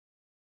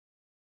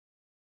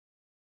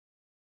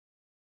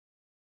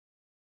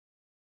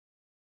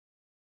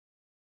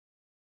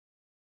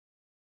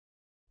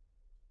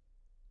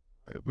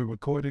We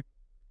recorded.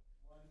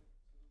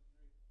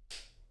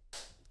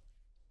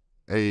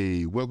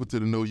 Hey, welcome to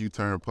the No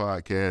U-Turn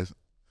podcast.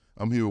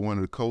 I'm here with one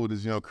of the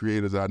coldest young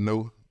creators I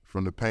know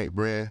from the Paint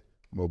brand,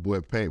 my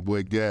boy Paint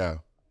Boy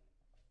Gal.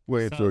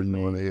 What intro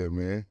you on the air,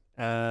 man?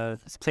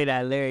 Let's play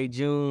that Larry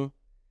June,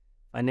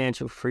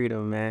 Financial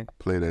Freedom, man.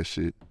 Play that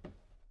shit.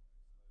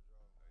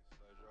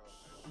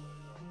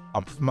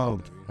 I'm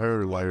smoked.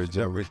 Heard Larry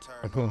June.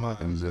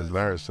 And just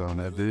learned something.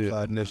 That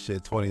did. This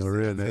shit 20 For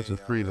real, that's a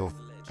freedom.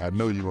 I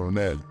know you on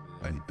that.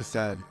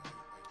 Beside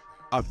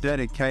I'm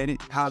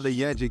dedicated,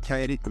 highly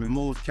educated,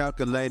 moves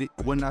calculated.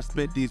 When I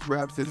spit these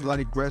raps, it's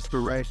like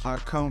respiration. I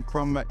come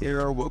from an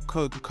era where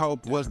Cook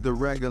Cope was the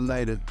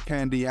regulator.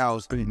 Candy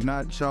house,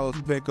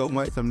 nachos, pick up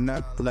with some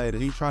nuts later.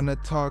 You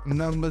tryna talk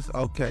numbers?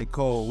 Okay,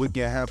 cool. We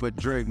can have a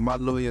drink. My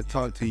lawyer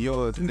talk to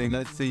yours, nigga.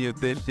 Let's see if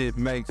this shit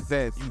makes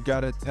sense. You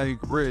gotta take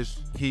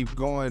risks. Keep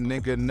going,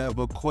 nigga,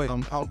 never quit.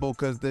 I'm humble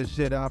cause the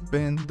shit I've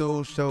been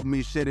through showed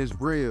me shit is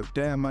real.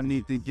 Damn, I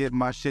need to get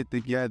my shit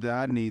together.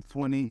 I need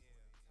 20.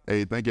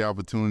 Hey, thank y'all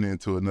for tuning in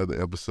to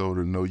another episode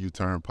of No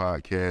U-Turn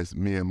podcast.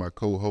 Me and my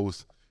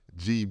co-host,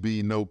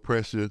 GB No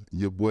Pressure,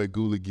 your boy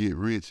Gula Get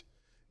Rich,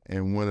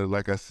 and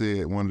like I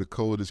said, one of the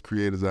coldest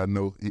creators I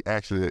know. He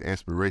actually an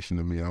inspiration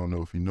to me. I don't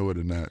know if you know it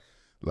or not.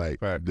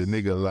 Like, the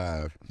nigga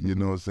alive. You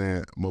know what I'm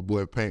saying? My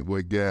boy Paint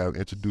Boy Gav,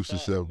 introduce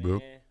yourself,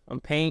 bro. I'm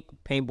Paint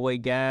Boy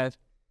Gav,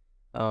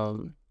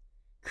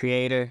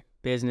 creator,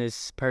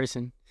 business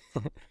person,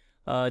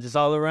 just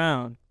all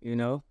around, you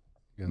know.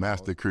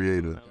 Master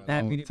creator.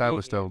 Happy Type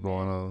of stuff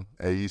going on.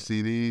 Hey, you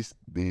see these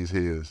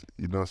hills,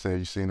 you know what I'm saying?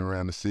 You seen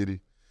around the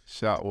city.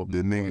 Shot with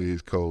The nigga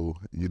is cold,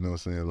 you know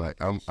what I'm saying? Like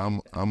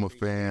I'm a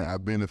fan.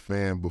 I've been a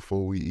fan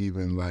before we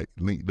even like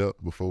linked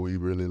up, before we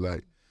really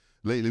like.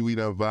 Lately we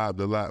done vibed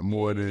a lot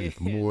more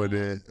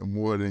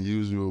than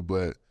usual,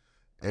 but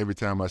every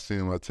time I see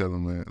him, I tell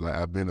him, man, like,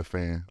 I've been a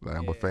fan. Like,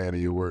 I'm a fan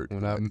of your work.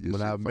 When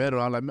I met her,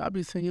 I'm like, man, I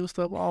be seeing your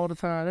stuff all the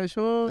time. That's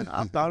yours.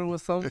 I thought it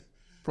was something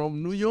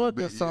from New York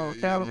or something,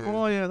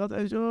 California.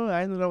 That's yours.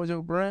 I didn't know that was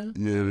your brand.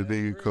 Yeah, the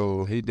nigga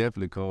cold. He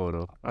definitely cold,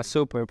 though. I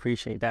super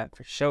appreciate that,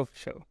 for sure.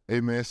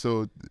 Hey, man,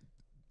 so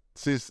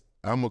since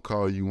I'm going to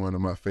call you one of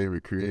my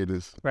favorite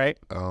creators, Right?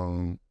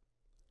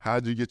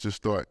 how'd you get your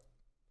start?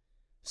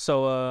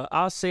 So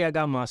I'll say I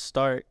got my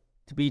start,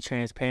 to be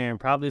transparent,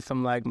 probably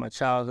from like my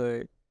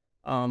childhood.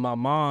 My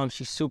mom,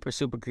 she's super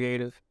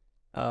creative.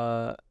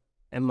 And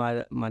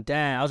my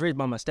dad, I was raised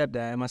by my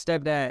stepdad. And my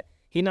stepdad,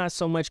 he not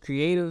so much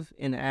creative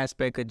in the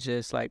aspect of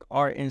just like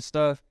art and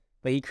stuff,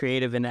 but he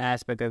creative in the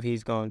aspect of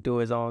he's going to do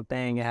his own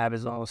thing and have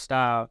his own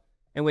style,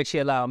 in which he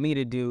allowed me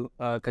to do,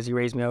 because he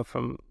raised me up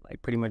from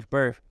like pretty much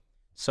birth.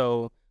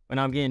 So when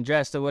I'm getting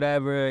dressed or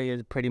whatever,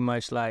 it's pretty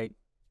much like,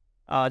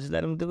 just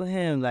let him do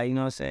him, like, you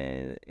know what I'm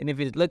saying? And if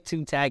it looked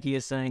too tacky or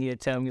something, he'll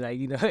tell me like,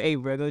 you know, hey,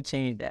 bro, go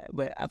change that.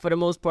 But for the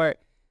most part,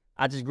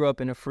 I just grew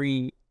up in a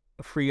free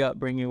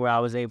upbringing where I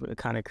was able to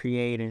kind of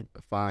create and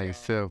Find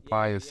yourself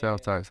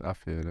types. I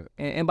feel that.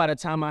 and by the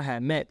time I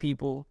had met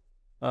people,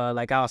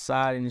 like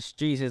outside in the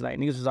streets, it's like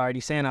niggas was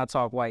already saying I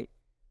talk white,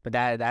 but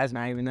that's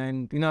not even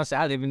nothing. You know what I'm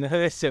saying? I live in the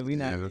hood, so we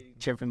not really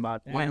tripping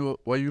about that.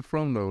 Where you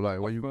from, though? Like,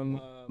 where you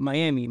From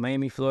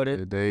Miami,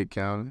 Florida. Dade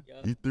County.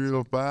 You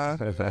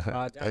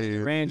 305? Hey,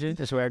 Ranger,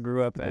 that's where I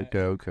grew up at.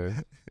 Okay.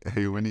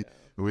 Hey, when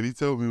he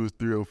told me it was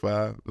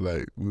 305,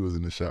 like, we was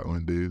in the shop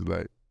one day, he was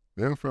like,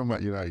 I'm from,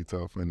 you know how you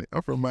talk funny.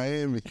 I'm from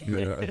Miami.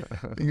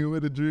 Nigga, where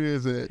the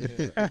dreads at?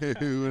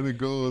 Where the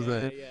goals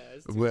at?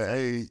 But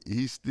hey,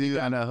 he's still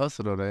got that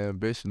hustle though, the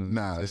ambition.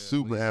 Nah, it's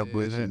super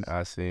ambitious.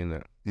 I seen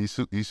that. He's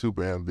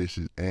super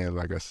ambitious, and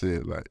like I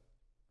said, like,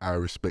 I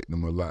respect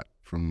him a lot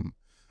from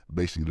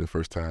basically the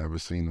first time I ever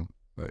seen him.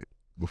 Like,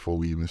 before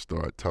we even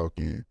start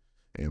talking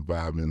and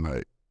vibing,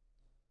 like,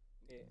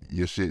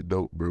 your shit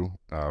dope, bro.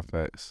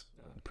 Facts.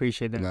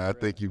 Appreciate that. Nah, I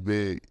think you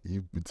big.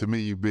 To me,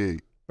 you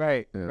big.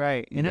 Right. You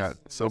And got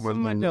that's so much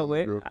something I dealt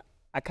with.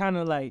 I kind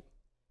of like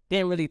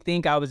didn't really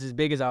think I was as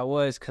big as I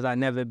was because I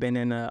never been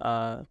in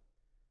a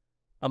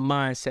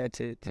mindset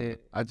to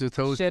I just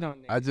told shit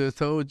on I just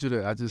told you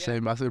that.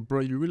 I said,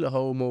 bro, you really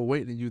hold more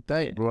weight than you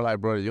think, bro.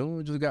 Like, bro, you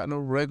don't just got no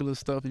regular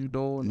stuff you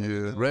doing.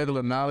 Yeah.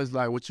 Regular knowledge,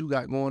 like what you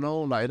got going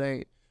on.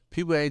 Like,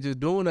 people ain't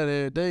just doing that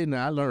every day.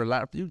 Now, I learned a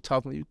lot from you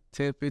talking to you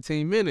 10,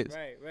 15 minutes.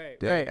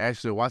 Right.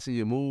 Actually watching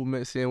your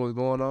movement, seeing what's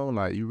going on.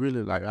 Like, you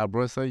really, like our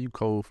brother say, you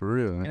cold for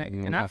real.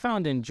 And I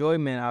found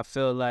enjoyment, I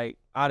feel like,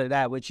 out of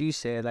that, what you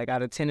said, like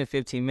out of 10 to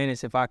 15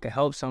 minutes, if I could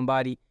help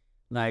somebody,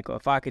 like, or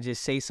if I could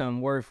just say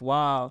something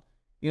worthwhile,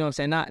 you know what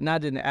I'm saying?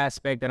 Not in the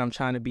aspect that I'm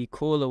trying to be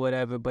cool or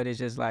whatever, but it's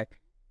just like,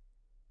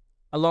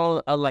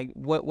 like,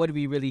 what are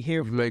we really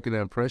here for? You making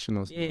an impression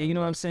on Yeah, you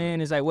know what I'm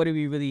saying? It's like, what are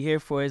we really here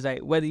for? It's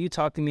like, whether you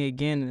talk to me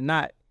again or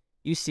not,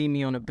 you see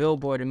me on a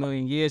billboard a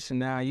million years from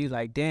now, you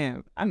like,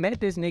 damn, I met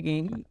this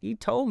nigga and he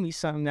told me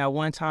something that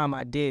one time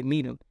I did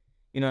meet him.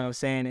 You know what I'm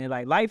saying? And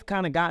like, life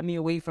kind of got me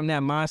away from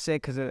that mindset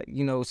because,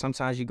 you know,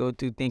 sometimes you go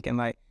through thinking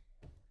like,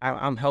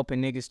 I'm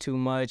helping niggas too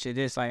much or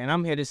this, like, and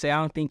I'm here to say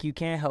I don't think you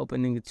can help a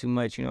nigga too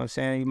much. You know what I'm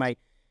saying?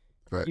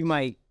 You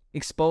might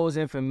expose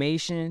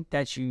information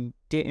that you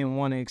didn't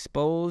want to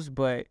expose,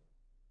 but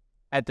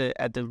at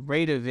the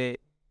rate of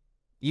it,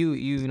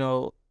 you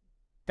know,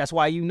 that's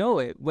why you know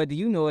it. Whether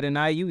you know it or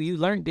not, you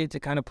learned it to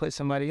kind of put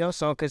somebody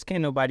else on, because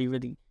can't nobody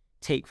really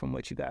take from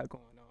what you got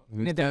going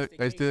on.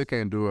 They still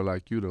can't do it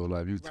like you though.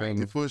 Like you tell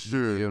me for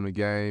sure in the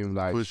game,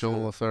 like for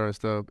showing sure. certain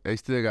stuff. They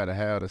still got to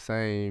have the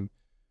same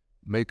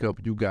makeup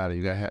you got.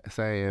 You got the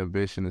same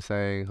ambition, the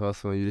same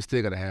hustle. You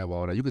still got to have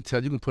all that. You can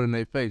tell. You can put it in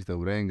their face though.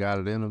 But they ain't got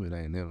it in them. It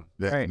ain't in them.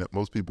 Right.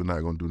 Most people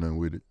not gonna do nothing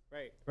with it.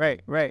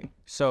 Right.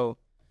 So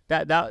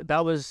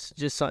that was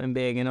just something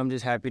big, and I'm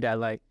just happy that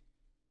like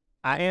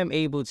I am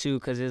able to,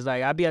 because it's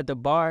like I be at the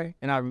bar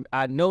and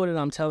I know that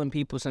I'm telling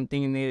people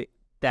something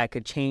that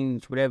could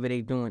change whatever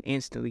they doing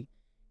instantly,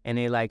 and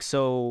they like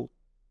so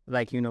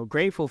like, you know,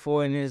 grateful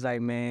for it, and it's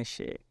like, man,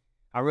 shit,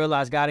 I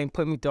realized God ain't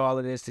put me through all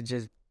of this to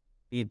just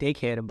be a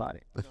dickhead about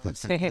it. You know what I'm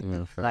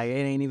saying? Like it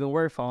ain't even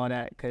worth all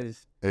that,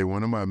 because Hey,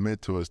 one of my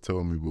mentors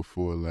told me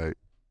before, like,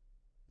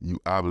 you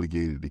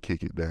obligated to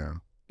kick it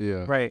down.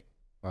 Yeah. right.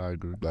 I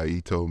agree. Like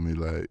he told me,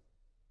 like,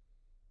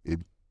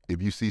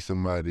 if you see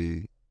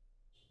somebody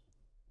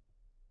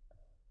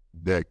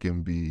that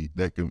can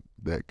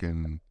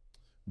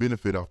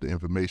benefit off the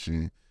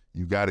information,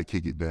 you got to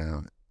kick it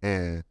down.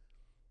 And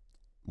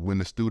when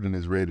the student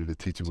is ready, the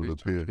teacher will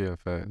appear. Yeah,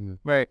 fact.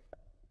 Right.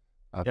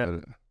 I feel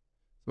it.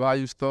 So how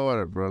you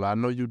started, bro? I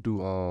know you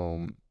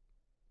do.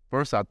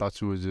 First, I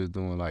thought you was just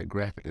doing like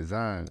graphic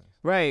design.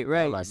 Right.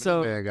 Like,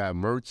 So man, got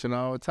merch and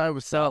all type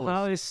of So stuff.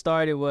 how it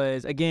started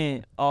was,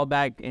 again, all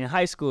back in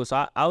high school.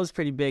 So I was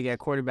pretty big at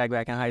quarterback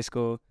back in high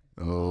school.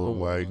 Oh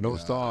my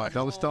Don't God.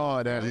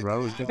 start that,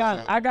 bro.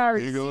 I got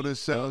Here go the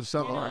shot.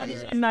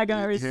 I'm not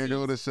gonna Here receive.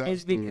 go the shot.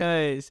 It's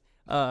because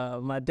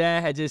my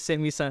dad had just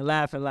sent me something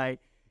laughing like,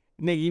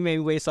 nigga, you made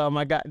me waste all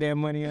my goddamn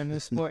money on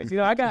this sport. You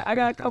know, I got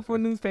a couple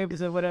of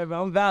newspapers or whatever.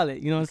 I'm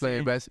valid. You know what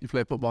I'm saying? You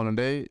play football on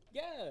the day?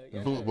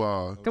 Yeah.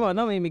 Football. Come on,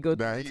 don't make me go Nah,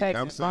 to I'm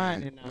Texas.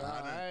 saying-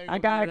 I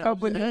got a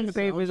couple of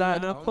newspapers.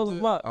 I'll pull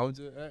them up.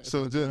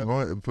 So just go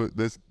ahead and put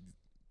this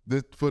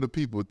for the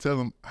people. Tell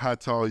them how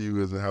tall you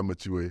is and how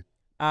much you weigh.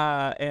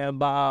 I am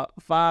about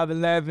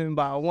 5'11",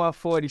 about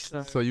 140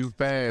 something. So you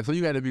fast. So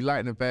you had to be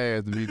lightning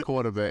fast to be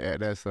quarterback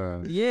at that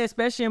time. Yeah,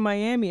 especially in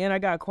Miami, and I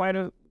got quite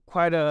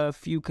a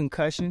few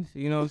concussions,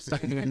 you know. So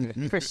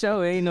for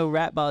sure, ain't no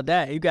rap about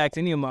that. You can ask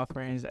any of my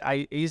friends.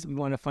 It used to be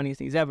one of the funniest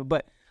things ever.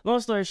 But long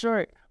story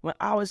short, when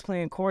I was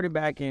playing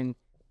quarterback and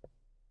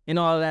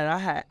all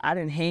that, I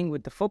didn't hang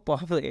with the football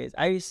players.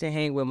 I used to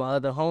hang with my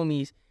other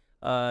homies.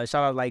 Shout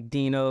out like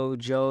Dino,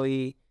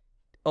 Joey,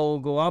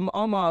 Ogle.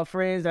 All my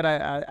friends that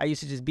I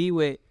used to just be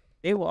with,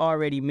 they were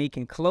already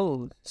making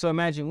clothes. So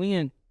imagine we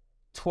in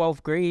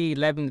 12th grade,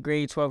 11th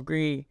grade, 12th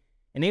grade,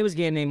 and they was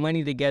getting their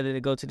money together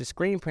to go to the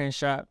screen print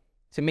shop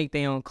to make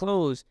their own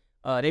clothes.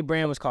 Their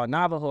brand was called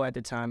Navajo at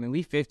the time, and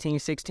we 15,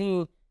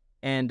 16.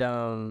 And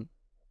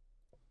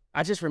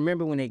I just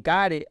remember when they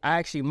got it, I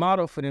actually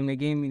modeled for them. They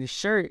gave me the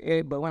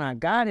shirt, but when I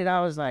got it, I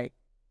was like,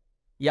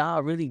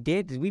 y'all really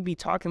did this. We be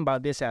talking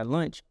about this at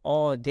lunch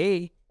all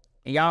day,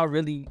 and y'all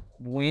really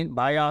went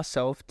by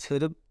yourself to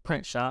the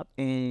print shop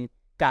and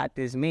got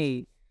this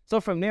made.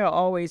 So from there, I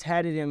always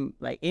had it in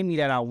me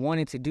that I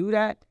wanted to do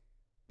that.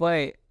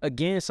 But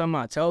again, something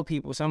I tell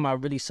people, something I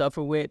really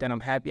suffer with that I'm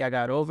happy I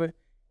got over,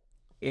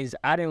 is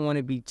I didn't want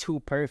to be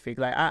too perfect.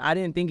 Like I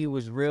didn't think it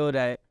was real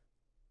that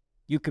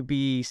you could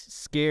be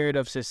scared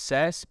of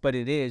success, but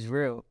it is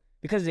real.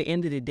 Because at the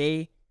end of the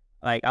day,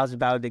 like I was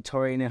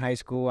valedictorian in high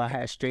school, I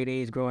had straight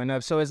A's growing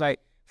up. So it's like,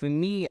 for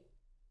me,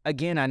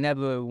 again, I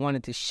never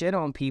wanted to shit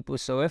on people,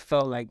 so it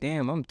felt like,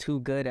 damn, I'm too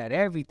good at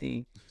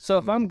everything. So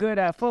if I'm good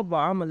at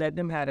football, I'm going to let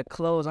them have the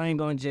clothes. I ain't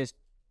going to just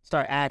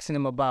start asking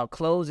them about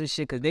clothes and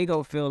shit, because they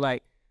going to feel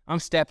like I'm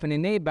stepping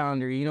in their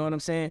boundary, you know what I'm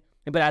saying?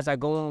 But as I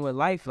go on with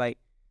life, like,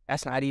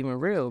 that's not even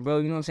real, bro.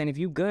 You know what I'm saying? If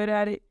you good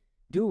at it,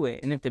 do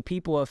it. And if the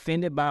people are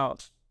offended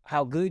about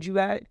how good you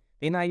at it,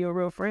 they're not your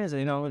real friends.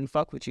 They don't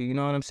fuck with you, you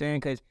know what I'm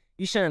saying? Because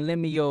you shouldn't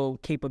limit your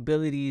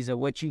capabilities of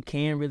what you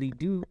can really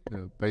do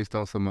based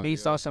on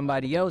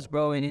somebody else,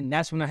 bro. And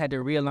that's when I had to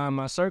realign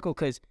my circle,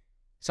 because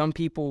some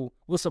people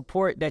will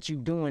support that you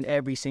doing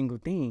every single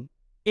thing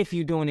if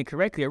you're doing it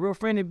correctly. A real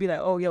friend would be like,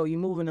 oh, yo, you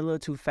moving a little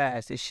too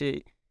fast. You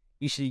should,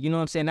 you know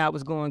what I'm saying? That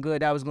was going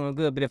good.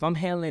 But if I'm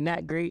handling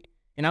that great,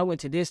 and I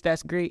went to this,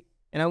 that's great,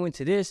 and I went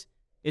to this,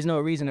 there's no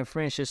reason a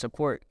friend should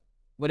support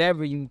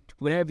whatever you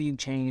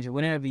change or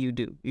whatever you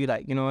do. You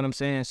know what I'm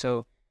saying?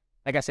 So,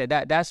 like I said,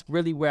 that's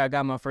really where I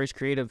got my first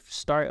creative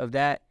start of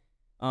that.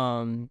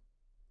 My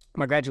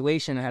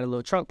graduation, I had a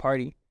little trunk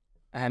party.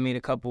 I had made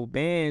a couple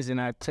bands, and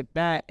I took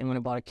that and went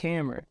and bought a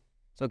camera.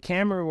 So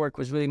camera work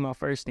was really my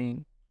first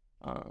thing.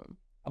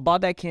 I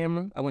bought that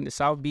camera. I went to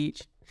South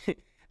Beach.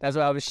 That's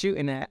what I was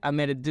shooting at. I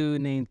met a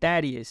dude named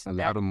Thaddeus. A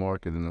lot of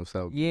marketing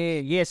themselves.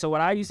 Yeah. So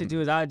what I used to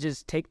do is I would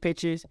just take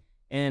pictures,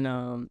 and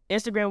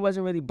Instagram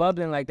wasn't really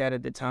bubbling like that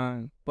at the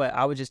time, but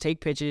I would just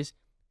take pictures,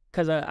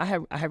 because I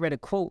had read a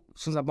quote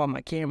since I bought my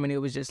camera, and it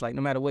was just like,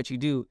 no matter what you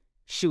do,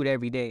 shoot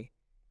every day.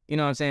 You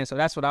know what I'm saying? So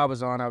that's what I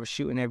was on. I was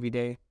shooting every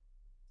day.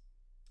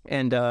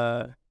 And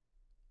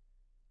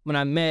when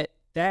I met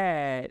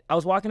Dad, I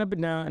was walking up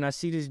and down, and I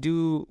see this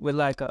dude with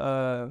like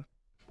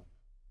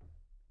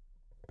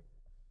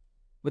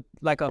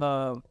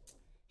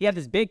he had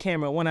this big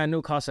camera. One I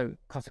knew cost a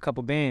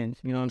couple bands.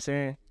 You know what I'm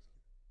saying?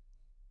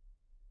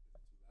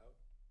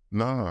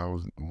 No, I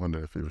was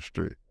wondering if it was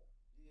straight.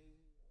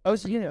 Oh,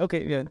 yeah,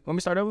 okay, yeah. Want me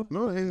to start over?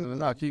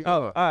 No, keep.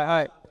 Oh, all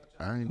right.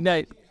 I ain't.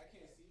 No,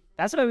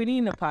 that's what we need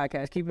in the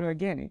podcast. Keep it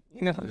organic.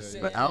 You know what I'm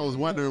saying? But I was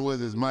wondering,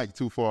 was his mic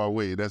too far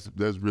away? That's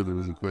really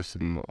was a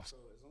question.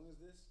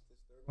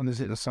 When is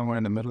it somewhere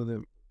in the middle of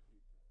it?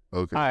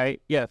 Okay. All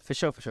right, yeah, for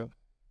sure.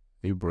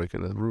 You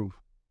breaking the roof.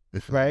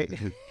 Right?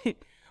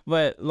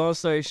 But long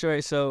story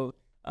short, so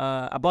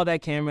I bought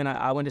that camera and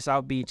I went to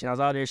South Beach and I was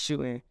out there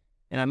shooting,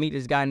 and I meet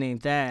this guy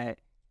named Thad,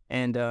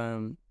 and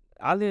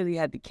I literally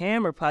had the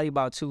camera probably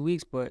about 2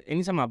 weeks, but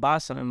anytime I buy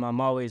something,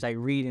 I'm always like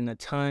reading a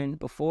ton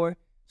before.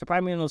 So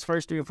probably in those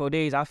first 3 or 4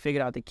 days, I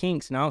figured out the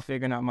kinks, and I'm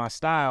figuring out my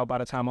style by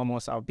the time I'm on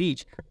South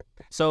Beach.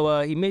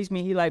 So he meets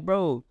me, he like,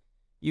 bro,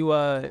 you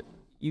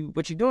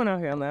what you doing out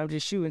here? I'm like, I'm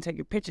just shooting,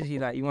 taking pictures.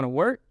 He's like, you want to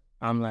work?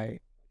 I'm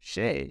like,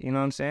 shit, you know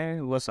what I'm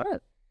saying? What's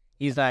up?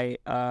 He's like,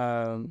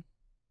 all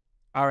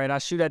right, I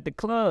shoot at the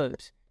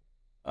clubs.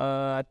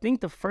 I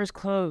think the first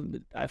club,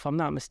 if I'm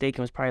not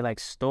mistaken, was probably like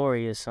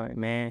Story or something,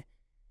 man.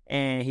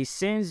 And he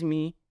sends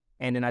me,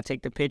 and then I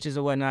take the pictures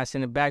or whatnot, I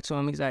send it back to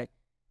him. He's like,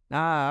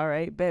 nah, all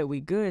right, bet,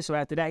 we good. So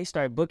after that, he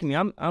started booking me.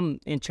 I'm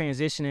in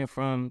transitioning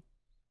from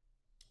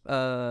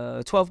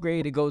 12th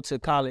grade to go to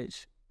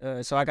college.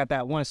 So I got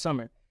that one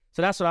summer.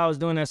 So that's what I was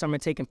doing that summer,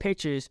 taking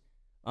pictures.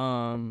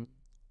 And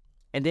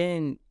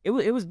then it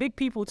was big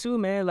people too,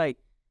 man. Like,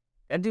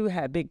 that dude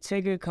had Big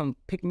Tigger come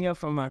pick me up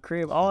from my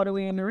crib all the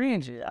way in the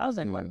Ranger. I was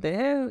like, what the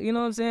hell? You know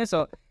what I'm saying?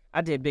 So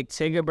I did Big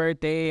Tigger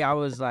birthday. I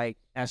was like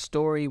at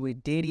Story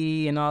with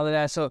Diddy and all of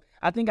that. So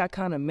I think I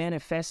kind of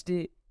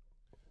manifested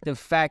the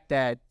fact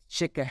that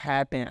shit could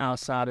happen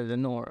outside of the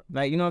norm.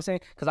 Like, you know what I'm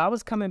saying? Because I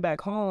was coming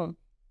back home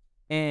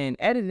and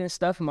editing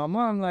stuff, and my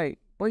mom like,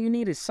 boy, you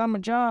need a summer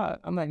job.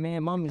 I'm like,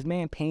 man, mom is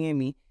paying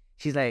me.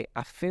 She's like,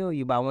 I feel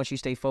you, but I want you to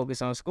stay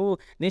focused on school.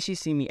 Then she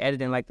see me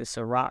editing like the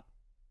Ciroc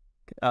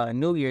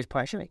New Year's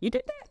party. She's like, you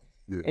did that?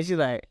 Yeah. And she's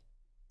like,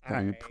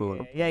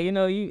 Yeah, you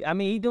know,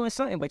 you doing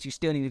something, but you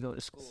still need to go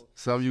to school.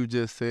 Something you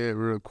just said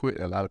real quick,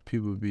 a lot of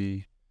people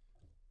feel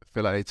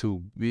like they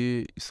too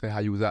big. You say how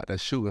you was out there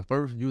shooting.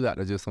 First, you was out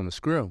there just on the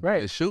scrim.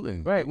 Right. Just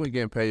shooting. Right. You wasn't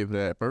getting paid for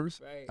that at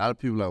first. Right. A lot of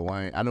people like,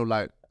 why ain't, I know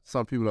like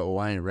some people like, oh,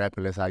 I ain't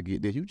rapping unless I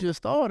get this. You just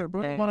started,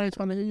 bro. Man. Why ain't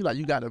trying to hear you? Like,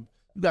 you gotta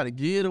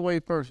get it away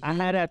first. I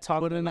had that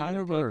talk with a lot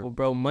of people,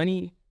 bro.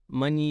 Money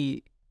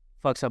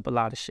fucks up a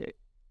lot of shit.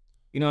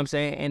 You know what I'm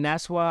saying? And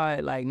that's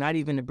why, like, not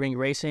even to bring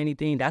race or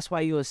anything, that's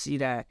why you'll see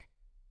that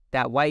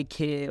white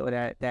kid or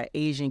that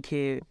Asian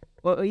kid,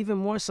 or even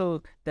more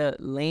so the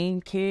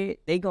lame kid,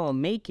 they gonna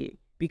make it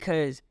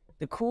because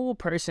the cool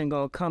person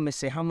gonna come and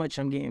say how much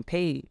I'm getting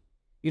paid.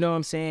 You know what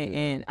I'm saying?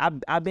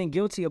 And I've been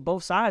guilty of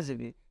both sides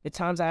of it. The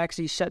times I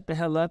actually shut the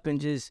hell up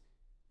and just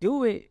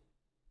do it,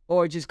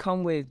 or just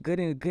come with good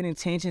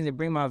intentions and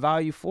bring my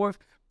value forth.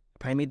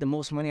 Probably made the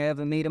most money I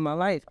ever made in my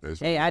life.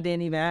 Hey, I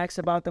didn't even ask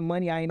about the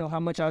money. I didn't know how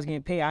much I was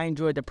getting paid. I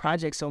enjoyed the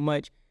project so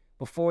much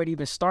before it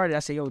even started. I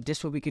said, yo,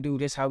 this what we could do.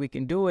 This how we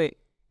can do it.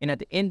 And at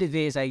the end of it,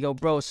 it's like, yo,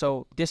 bro,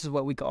 so this is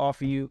what we could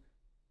offer you,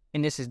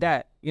 and this is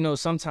that. You know,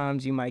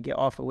 sometimes you might get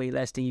offered way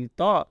less than you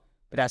thought,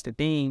 but that's the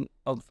thing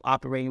of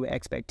operating with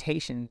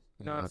expectations.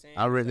 You know what I'm saying?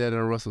 I read that in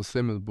a Russell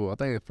Simmons book. I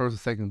think the first or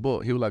second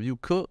book. He was like, you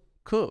cook.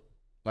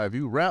 Like, if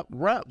you rap,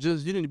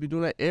 just, you need to be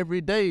doing that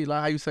every day.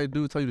 Like how you say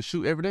dudes tell you to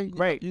shoot every day.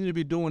 Right. You need to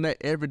be doing that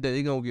every day.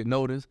 You're going to get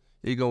noticed.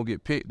 You're going to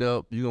get picked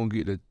up. You're going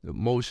to get the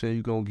motion.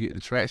 You're going to get the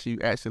traction you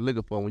actually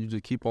looking for when you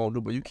just keep on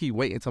doing. But you keep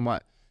waiting until I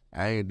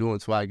ain't doing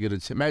until I get a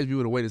chance. Imagine if you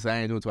would have waited I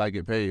ain't doing until I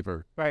get paid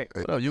first. Right.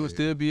 You would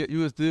still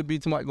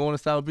be somebody going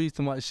to South Beach,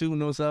 somebody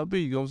shooting on South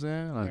Beach. You know what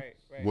I'm saying? Like,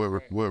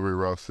 What Ray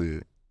Ross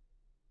said.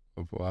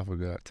 Oh, I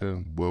forgot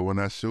too. Well, when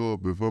I show up,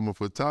 if I'm a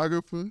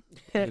photographer,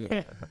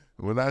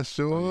 when I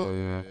show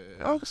up,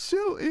 I'm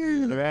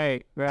shooting.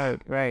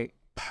 Right.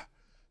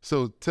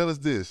 So tell us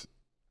this: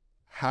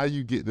 how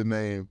you get the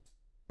name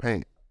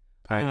Paint?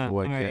 All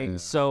right.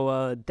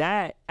 So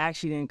that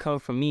actually didn't come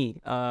from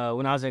me.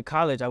 When I was in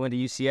college, I went to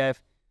UCF.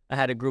 I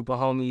had a group of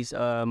homies,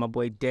 my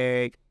boy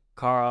Derek,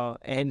 Carl,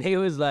 and they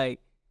was like,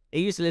 they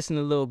used to listen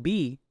to Lil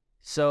B.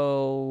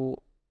 So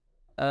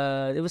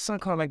it was something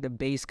called like the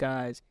Bass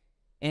Guys.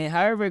 And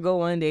however it go,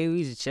 one day we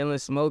was just chilling,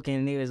 smoking,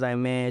 and they was like,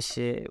 man,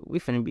 shit, we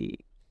finna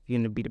be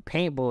the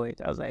Paint Boys.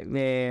 I was like,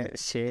 man,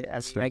 shit,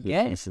 I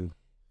guess.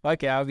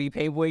 Okay, I'll be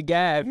Paint Boy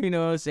Gab, you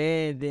know what I'm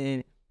saying?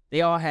 Then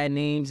they all had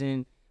names,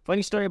 and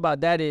funny story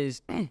about that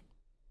is,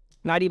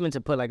 not even to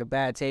put like a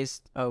bad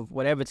taste of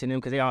whatever to them,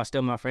 because they all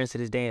still my friends to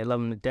this day and love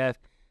them to death,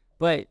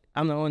 but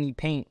I'm the only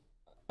Paint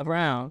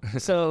around.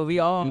 So we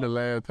all... I'm the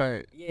last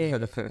Paint. Yeah.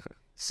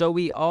 So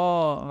we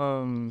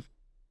all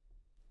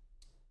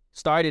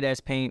started as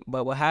Paint,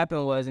 but what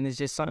happened was, and it's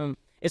just something,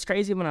 it's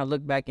crazy when I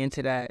look back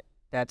into that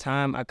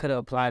time, I could have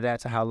applied that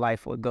to how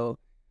life would go.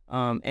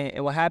 And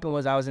what happened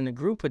was I was in a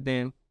group with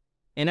them,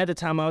 and at the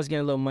time I was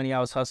getting a little money, I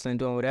was hustling,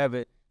 doing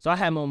whatever. So I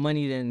had more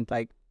money than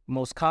like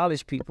most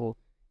college people.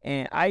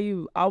 And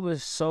I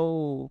was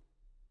so,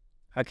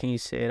 how can you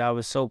say it? I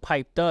was so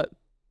piped up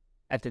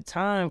at the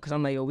time because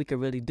I'm like, yo, we could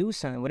really do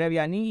something. Whatever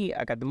y'all need,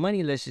 I got the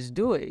money, let's just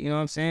do it. You know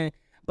what I'm saying?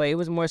 But it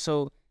was more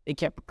so they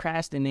kept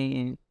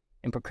procrastinating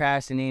and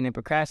procrastinating and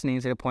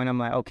procrastinating to the point I'm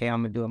like, okay,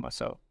 I'm going to do it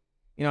myself.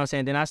 You know what I'm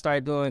saying? Then I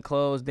started doing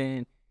clothes.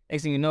 Then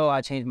next thing you know,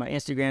 I changed my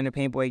Instagram to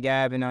Paintboy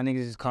Gab, and now niggas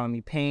is calling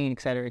me Pain,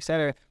 et cetera, et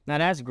cetera. Now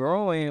that's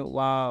growing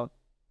while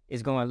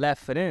it's going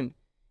left for them.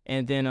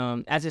 And then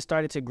as it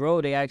started to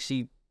grow, they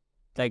actually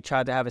like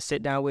tried to have a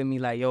sit down with me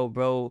like, yo,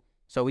 bro,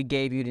 so we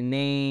gave you the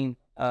name.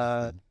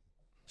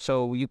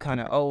 So you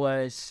kind of owe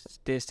us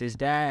this,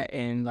 that.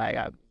 And like,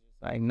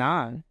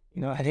 nah,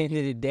 you know, at the end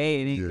of the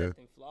day, it ain't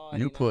nothing flawed.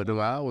 You put them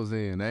hours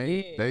in,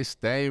 they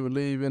stay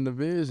believe in the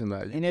vision.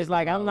 Like, and it's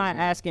like, I'm not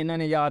asking none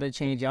of y'all to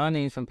change y'all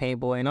names from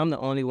Paintboy, and I'm the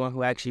only one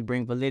who actually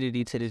bring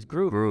validity to this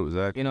group.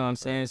 Exactly. You know what I'm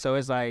saying? So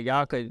it's like,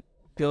 y'all could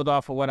build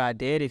off of what I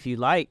did if you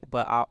like,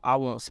 but I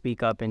won't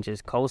speak up and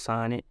just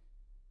co-sign it.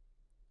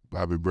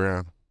 Bobby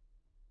Brown.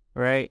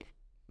 Right?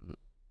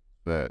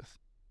 That's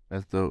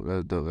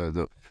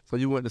dope. So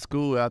you went to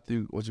school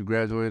after once you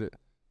graduated.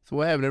 So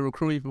what happened? They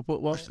recruit you for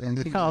football?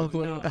 No, I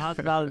was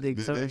about to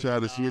They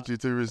tried to switch you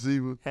to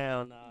receiver.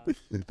 Hell no.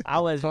 I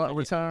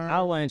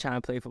wasn't trying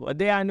to play football. The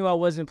day I knew I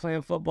wasn't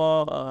playing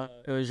football,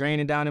 it was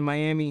raining down in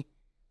Miami,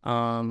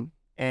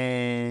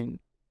 and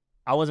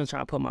I wasn't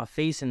trying to put my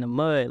face in the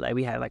mud. Like,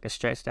 we had like a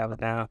stretch that was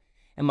down,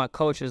 and my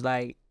coach was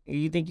like,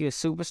 "You think you're a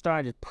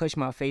superstar? Just push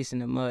my face in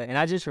the mud." And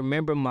I just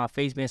remember my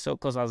face being so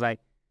close. I was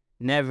like,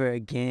 "Never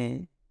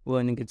again will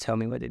a nigga tell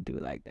me what to do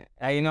like that."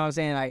 Like, you know what I'm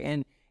saying? Like,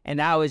 and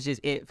that was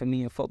just it for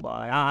me in football.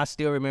 Like, I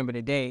still remember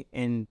the day,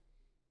 and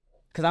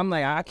cause I'm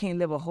like, I can't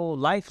live a whole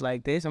life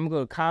like this. I'm gonna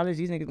go to college.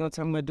 These niggas gonna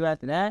tell me what to do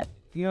after that.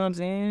 You know what I'm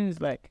saying?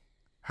 It's like,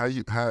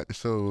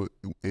 So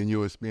in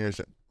your experience,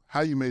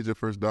 how you made your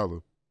first dollar?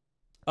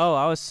 oh,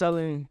 I was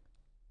selling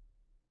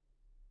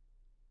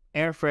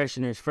air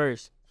fresheners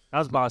first. I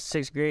was about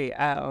 6th grade.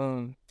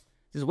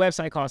 This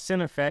website called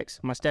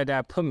Centerflex. My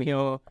stepdad put me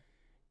on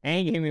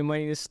and gave me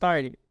money to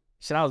start it.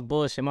 Shit, I was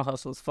bullshit. My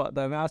hustle was fucked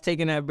up. Man, I was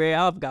taking that bread.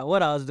 I forgot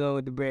what I was doing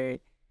with the bread.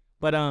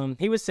 But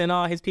he would send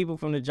all his people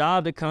from the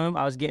job to come.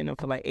 I was getting them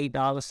for like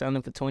 $8, selling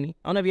them for $20. I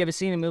don't know if you ever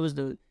seen them. It was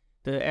the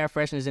air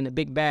fresheners in the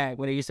big bag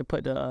where they used to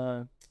put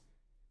the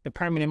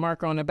permanent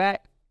marker on the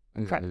back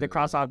to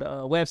cross off the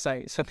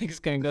website so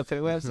niggas couldn't go to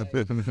the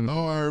website.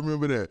 Oh, I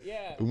remember that.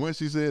 Yeah. When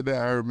she said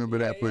that, I remember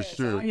that for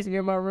sure. So I used to get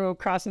in my room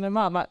crossing them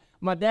out.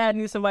 My dad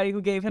knew somebody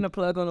who gave him a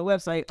plug on the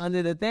website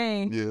under the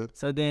thing. Yeah.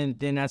 So then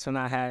that's when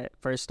I had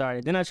first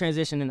started. Then I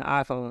transitioned into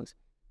iPhones.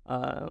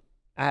 I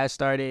had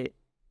started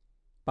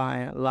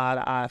buying a lot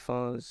of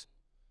iPhones.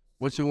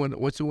 What you went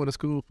to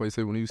school for? You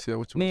said when you said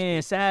what you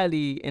Man,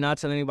 sadly, and I'll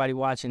tell anybody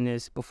watching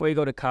this, before you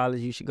go to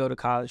college, you should go to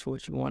college for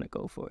what you want to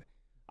go for.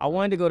 I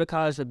wanted to go to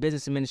college for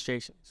business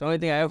administration. It's the only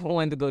thing I ever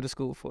wanted to go to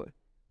school for.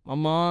 My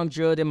mom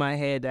drilled in my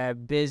head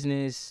that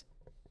business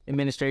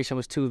administration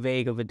was too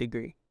vague of a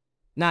degree.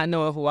 Not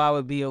knowing who I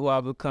would be or who I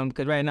would become,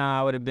 because right now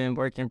I would have been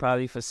working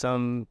probably for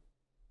some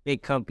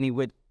big company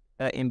with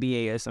an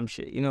MBA or some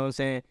shit, you know what I'm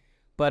saying?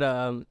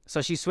 But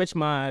so she switched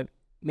my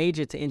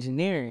major to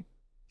engineering.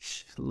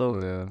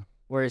 Lord,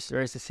 worst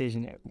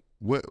decision ever.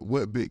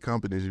 What big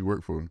companies you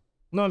work for?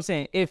 You know what I'm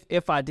saying?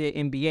 If I did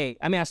MBA,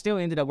 I mean, I still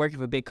ended up working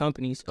for big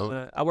companies.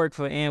 Oh. I worked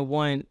for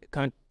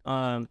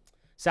N1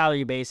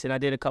 salary base, and I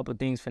did a couple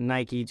things for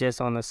Nike just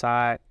on the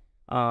side.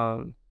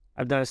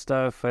 I've done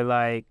stuff for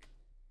like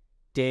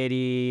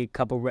Diddy,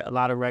 a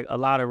lot of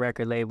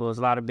record labels,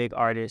 a lot of big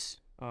artists.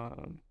 I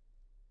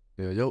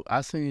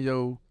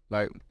seen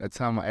like that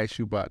time I asked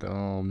you about the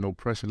No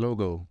Pressure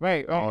logo.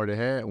 Right. I already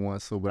had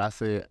one, but I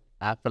said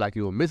I feel like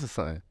you were missing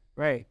something.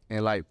 Right.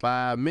 In like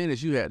 5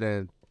 minutes, you had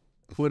to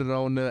put it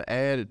on there,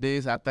 added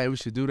this. I think we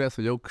should do that.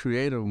 So your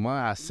creative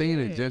mind, I seen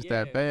it just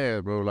that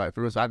bad, bro. Like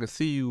for real, so I could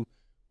see you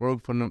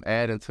work for them,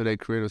 adding to their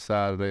creative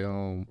side of their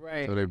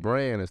to their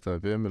brand and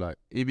stuff. You feel me? Like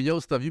even your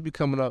stuff, you be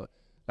coming up.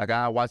 Like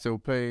I watch your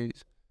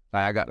page.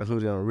 Like I got the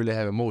hoodie on, really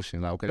have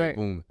emotion. Like okay,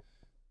 boom.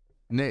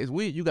 Next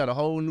week you got a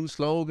whole new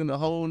slogan, a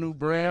whole new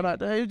brand out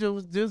there. You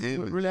just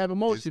really have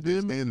emotion.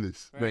 It's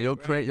endless. Man, your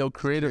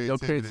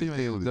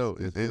creativity was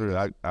dope. It's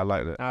real. I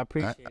like that. I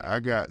appreciate it.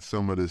 I got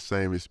some of the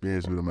same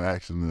experience with them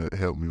actually that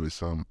helped me with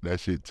some. That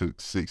shit took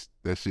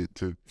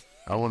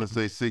I want to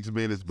say 6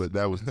 minutes, but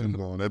that was too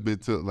long. That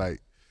bit took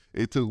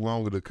it took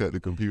longer to cut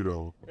the computer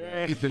on.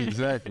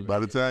 Exactly. By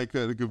the time I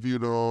cut the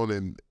computer on,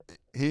 and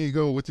here you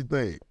go, what you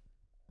think?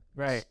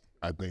 Right.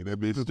 I think that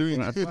bitch street.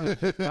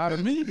 Out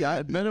of me,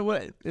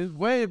 it's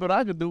way, but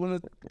I could do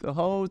it the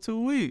whole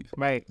 2 weeks.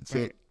 Right.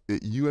 So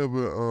you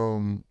ever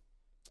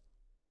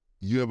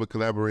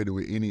collaborated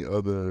with any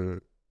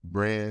other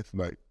brands,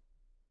 like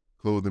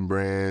clothing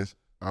brands,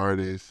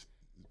 artists?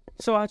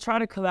 So I try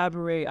to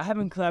collaborate. I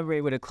haven't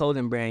collaborated with a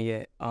clothing brand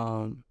yet.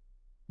 I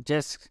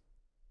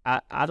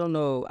don't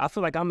know. I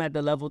feel like I'm at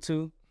the level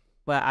too,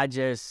 but I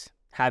just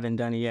haven't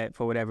done it yet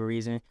for whatever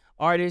reason.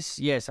 Artists,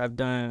 yes, I've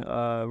done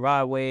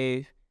Rod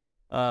Wave.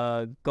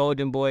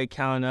 Golden Boy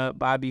Count Up,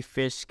 Bobby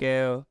Fish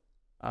Scale.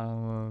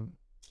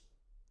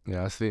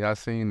 Yeah, I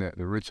seen that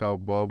the Rich Off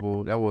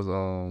Bubble. That was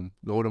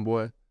Golden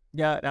Boy.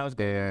 Yeah, that was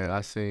good. And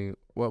I seen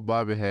what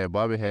Bobby had.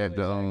 Bobby had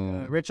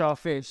the Rich Off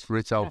Fish.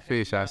 Rich Off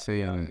Fish. I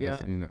seen. Yeah.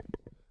 You know,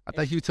 I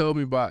think you told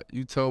me about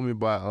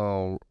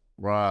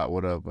Rod,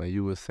 whatever. And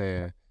you were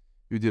saying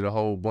you did a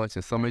whole bunch,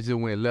 and some of it just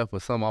went left, or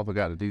some I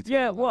forgot the details.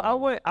 Yeah, well,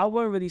 I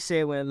wouldn't really say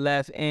it went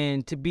left.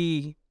 And to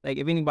be like,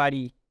 if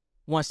anybody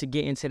wants to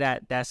get into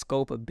that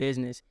scope of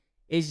business,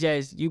 it's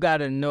just you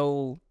gotta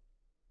know.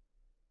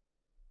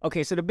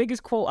 Okay, so the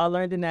biggest quote I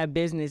learned in that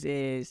business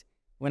is,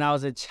 when I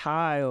was a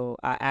child,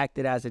 I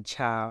acted as a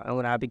child, and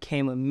when I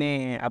became a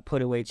man, I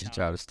put away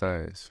Childish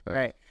things.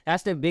 Right.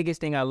 That's the biggest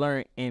thing I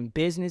learned in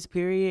business,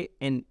 period,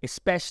 and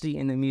especially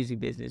in the music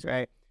business,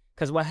 right?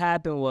 Because what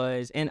happened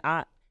was,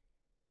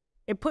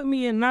 it put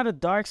me in not a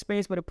dark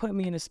space, but it put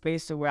me in a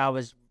space to where I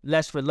was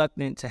less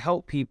reluctant to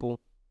help people.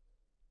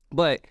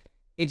 But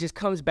it just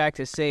comes back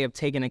to say of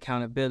taking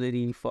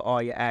accountability for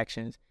all your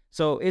actions.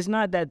 So it's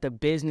not that the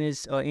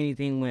business or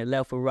anything went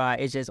left or right.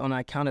 It's just on an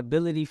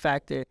accountability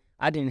factor,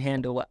 I didn't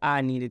handle what I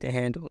needed to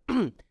handle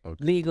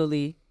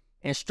legally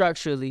and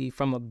structurally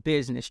from a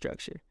business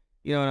structure.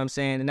 You know what I'm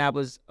saying? And that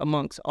was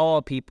amongst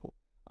all people.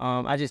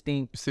 I just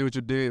think... You see what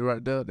you did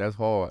right there? That's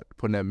hard.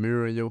 Putting that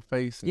mirror in your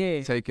face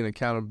and taking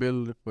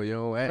accountability for your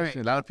own action.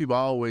 Right. A lot of people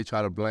always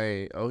try to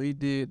blame, oh, he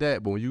did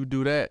that. But when you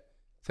do that,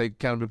 take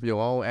accountability for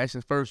your own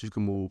actions first, you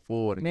can move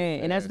forward.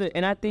 Man,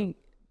 and I think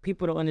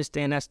people don't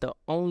understand that's the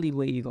only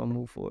way you're going to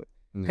move forward.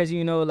 Because,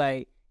 you know,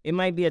 like, it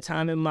might be a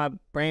time in my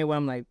brain where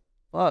I'm like,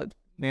 fuck,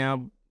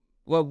 man,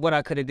 what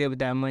I could have did with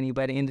that money.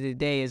 But at the end of the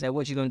day, is like,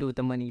 what you going to do with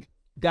the money you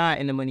got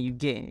and the money you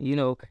get? You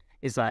know,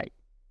 it's like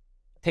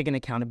taking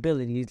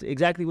accountability. It's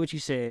exactly what you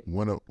said.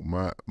 One of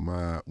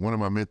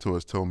my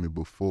mentors told me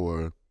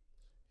before,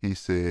 he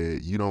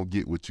said, you don't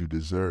get what you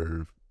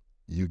deserve,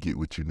 you get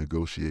what you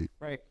negotiate.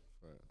 Right.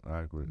 I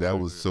agree. That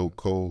was so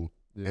cold.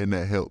 Yeah. And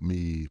that helped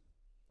me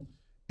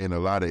in a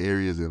lot of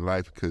areas in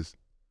life, because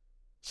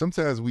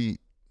sometimes when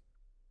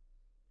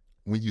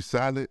you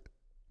silent,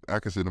 I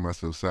consider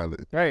myself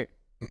silent. Right.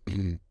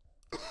 I'm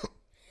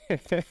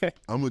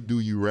gonna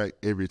do you right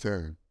every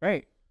time.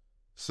 Right.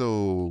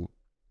 So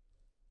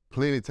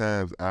plenty of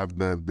times I've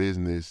done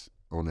business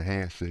on a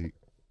handshake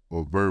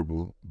or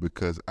verbal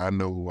because I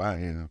know who I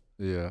am.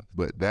 Yeah.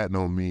 But that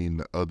don't mean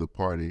the other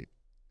party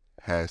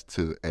has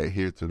to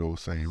adhere to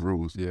those same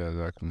rules. Yeah,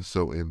 exactly.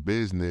 So in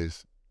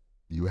business,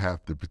 you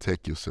have to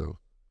protect yourself.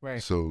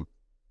 Right. So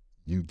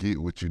you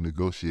get what you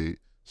negotiate.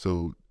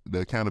 So the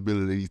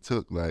accountability that he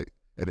took, like,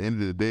 at the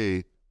end of the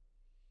day,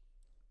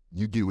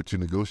 you get what you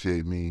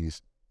negotiate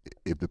means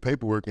if the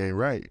paperwork ain't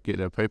right, get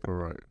that paper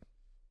right.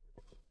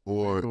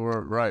 Or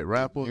paperwork right,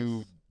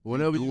 rapper.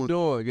 Whatever you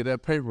doing, get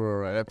that paper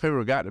right. That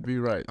paper got to be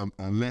right.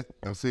 Unless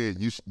I'm saying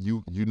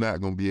you're not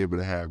gonna be able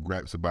to have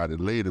gripes about it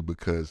later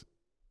because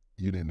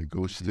you didn't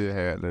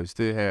negotiate.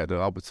 Still had the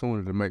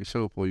opportunity to make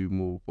sure before you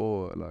move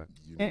forward. Like,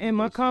 and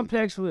my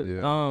complex with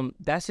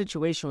that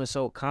situation was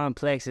so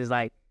complex. Is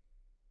like,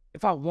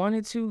 if I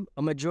wanted to,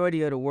 a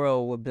majority of the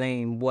world would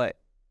blame what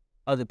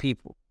other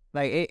people.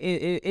 Like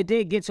it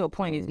did get to a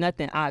point. It's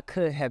nothing I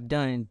could have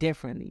done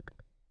differently,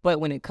 but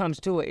when it comes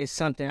to it, it's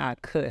something I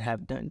could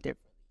have done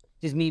differently.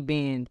 Just me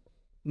being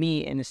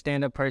me and the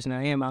stand-up person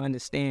I am, I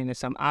understand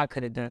it's something I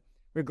could have done,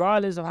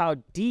 regardless of how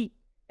deep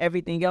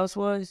everything else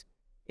was.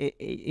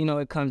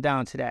 It comes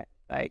down to that.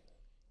 Like,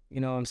 you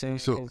know what I'm saying?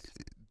 So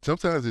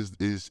sometimes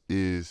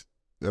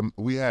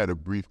we had a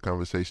brief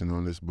conversation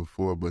on this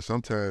before, but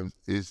sometimes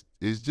it's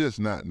just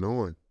not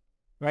knowing.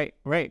 Right.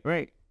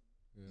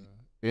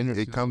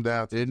 It comes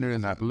down to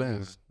ignorance, not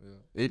less.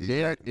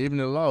 Yeah. Even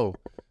the law,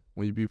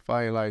 when you be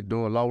fighting, like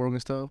doing law work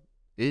and stuff,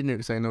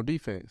 ignorance ain't no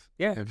defense.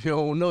 Yeah. If you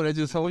don't know, that's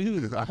just on you.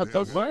 Ain't no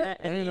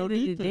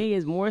defense. The thing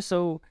is more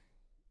so,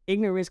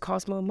 ignorance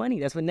costs more money.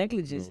 That's what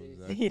negligence is.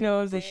 Exactly. You know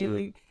what I'm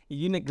saying?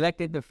 You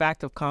neglected the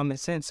fact of common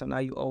sense, so now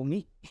you owe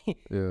me. Yeah.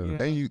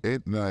 You know?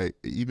 And like,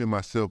 even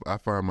myself, I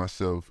find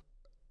myself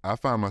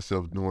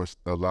doing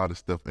a lot of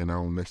stuff, and I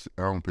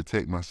don't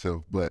protect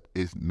myself, but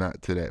it's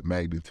not to that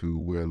magnitude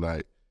where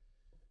like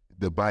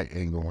the bite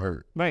ain't gonna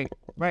hurt. Right.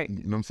 You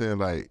know what I'm saying?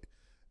 Like,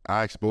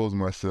 I expose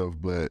myself,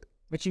 but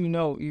you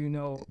know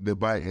the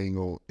bite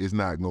it's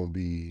not gonna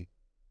be,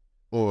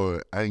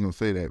 or I ain't gonna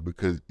say that,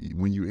 because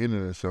when you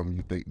enter something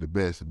you think the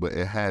best, but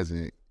it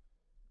hasn't.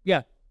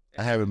 Yeah.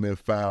 I haven't been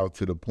fouled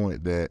to the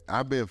point that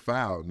I've been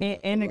fouled.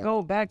 And to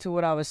go back to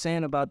what I was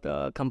saying about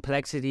the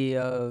complexity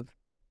of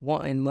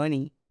wanting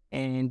money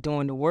and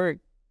doing the work,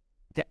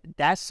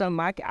 that's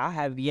something I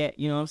have yet,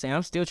 you know what I'm saying?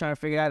 I'm still trying to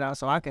figure that out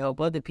so I can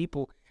help other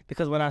people,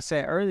 because what I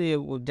said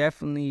earlier will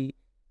definitely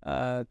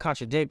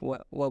contradict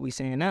what we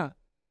saying now.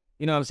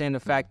 You know what I'm saying? The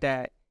fact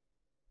that,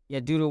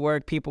 do the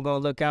work, people gonna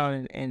look out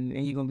and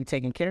you're gonna be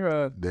taken care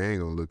of. They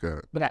ain't gonna look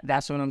out. But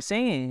that's what I'm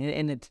saying.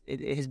 And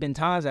it has been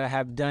times that I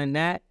have done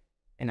that,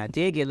 and I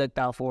did get looked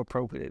out for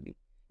appropriately.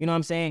 You know what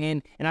I'm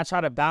saying? And I try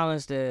to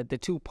balance the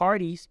two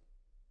parties,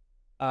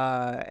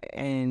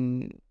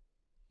 and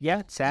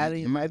Yeah,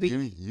 sadly, it might be.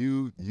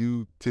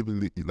 You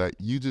typically, like,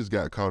 you just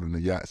got caught in the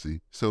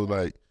Yahtzee. So,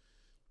 like,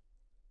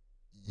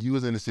 you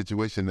was in a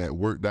situation that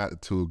worked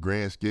out to a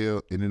grand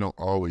scale, and it don't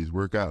always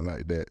work out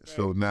like that. Right.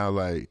 So now,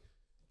 like,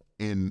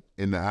 in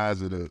the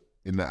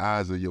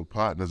eyes of your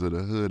partners or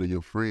the hood or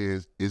your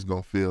friends, it's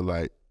gonna feel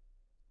like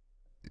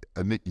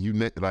a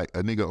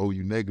nigga owe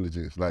you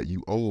negligence, like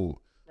you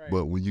owe. Right.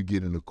 But when you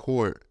get in the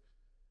court,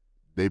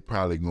 they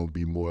probably gonna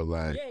be more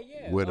like,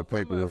 where the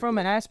paper from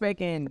an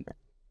aspect. And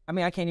I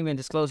mean, I can't even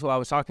disclose who I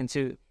was talking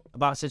to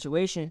about the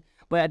situation,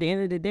 but at the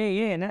end of the day,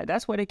 yeah, and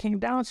that's what it came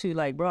down to.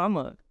 Like, bro,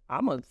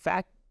 I'm a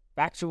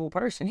factual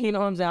person. You know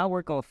what I'm saying? I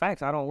work on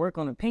facts. I don't work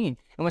on opinion.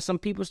 And when some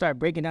people start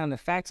breaking down the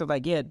facts of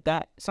like, yeah,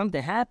 that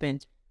something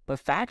happened,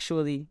 but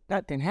factually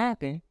nothing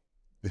happened.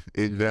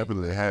 It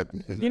definitely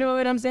happened. You know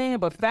what I'm saying?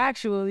 But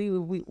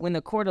factually, when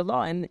the court of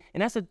law, and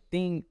that's the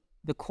thing,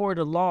 the court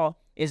of law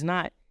is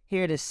not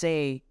here to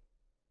say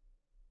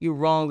you're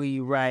wrong or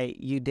you right,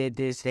 you did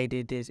this, they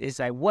did this. It's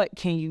like, what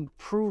can you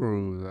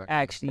prove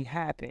actually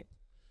happened?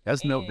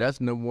 That's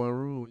number one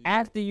rule.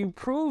 After you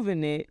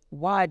proven it,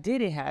 why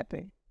did it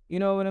happen? You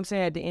know what I'm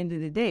saying? At the end of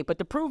the day. But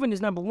the proving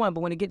is number one.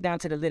 But when it get down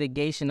to the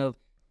litigation of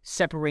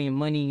separating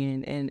money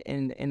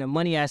and the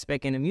money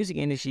aspect in the music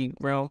industry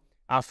realm,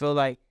 I feel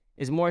like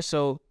it's more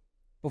so,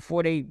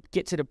 before they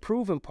get to the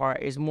proving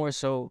part, is more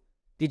so,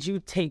 did you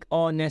take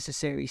all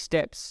necessary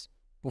steps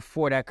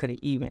before that could have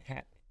even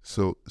happened?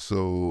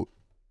 So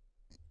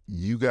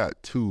you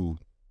got two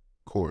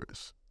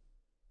courts.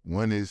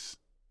 One is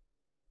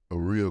a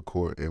real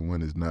court and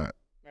one is not.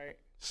 Right.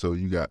 So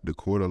you got the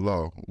court of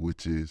law,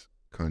 which is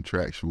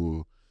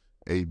contractual,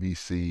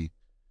 ABC,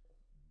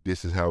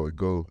 this is how it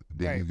go.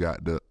 Then right. You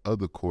got the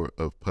other court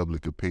of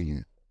public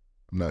opinion.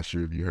 I'm not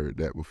sure if you heard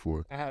that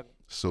before. I haven't.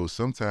 So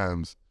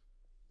sometimes,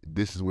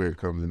 this is where it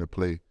comes into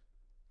play.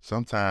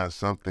 Sometimes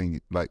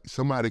something, like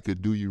somebody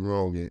could do you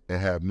wrong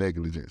and have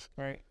negligence.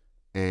 Right.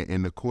 And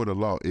in the court of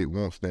law, it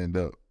won't stand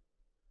up.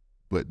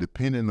 But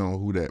depending on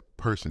who that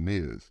person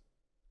is,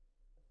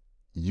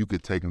 you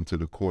could take them to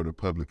the court of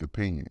public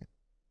opinion,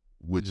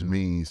 which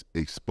means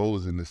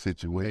exposing the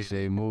situation.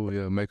 They move,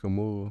 make a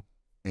move.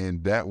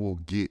 And that will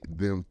get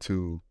them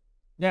to...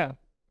 Yeah.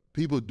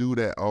 People do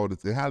that all the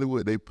time.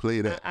 Hollywood, they play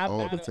that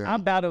all the time. I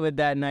battled with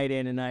that night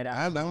in and night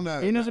out. I'm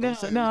not... You know what I'm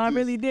saying? No, I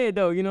really did,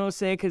 though. You know what I'm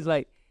saying? Because,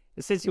 like,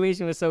 the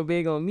situation was so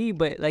big on me.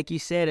 But like you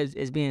said,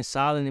 as being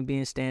solid and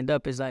being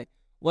stand-up, is like,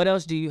 what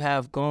else do you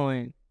have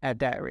going at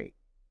that rate?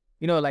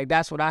 You know, like,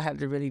 that's what I had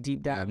to really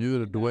deep dive. If you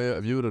would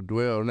have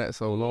dwelled on that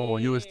so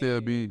long, you would still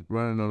be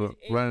running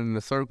in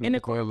the circle. In the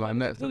court, like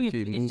that, so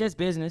it's just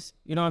business.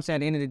 You know what I'm saying? At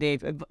the end of the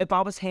day, if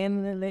I was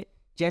handling it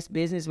just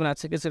business when I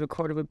took it to the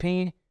court of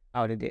opinion,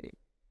 I would have did it.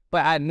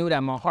 But I knew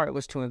that my heart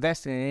was to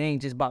invest in it. It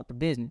ain't just about the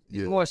business.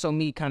 Yeah. It's more so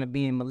me kind of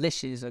being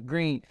malicious or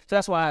green. So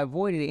that's why I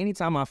avoided it.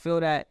 Anytime I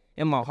feel that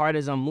in my heart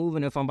as I'm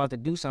moving, if I'm about to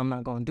do something, I'm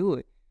not going to do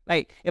it.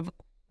 Like,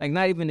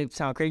 not even to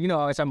sound crazy, you know,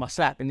 I always talking about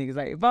slapping niggas.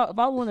 Like, if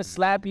I want to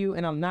slap you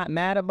and I'm not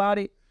mad about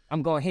it,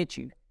 I'm going to hit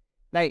you.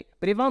 Like,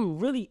 but if I'm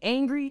really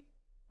angry,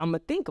 I'm going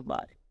to think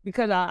about it.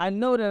 Because I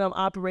know that I'm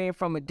operating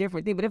from a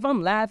different thing. But if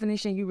I'm laughing and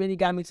shit, you really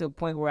got me to a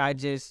point where I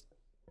just,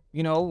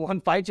 you know, want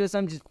to fight you or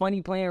something, just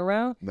funny playing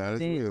around,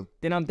 then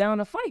I'm down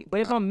to fight. But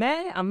if I'm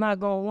mad, I'm not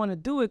going to want to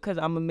do it because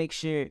I'm going to make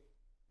sure,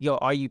 yo,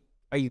 are you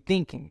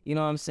thinking? You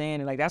know what I'm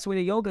saying? And, like, that's where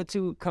the yoga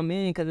too come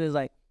in, because it's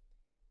like,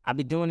 I've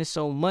been doing this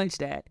so much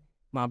that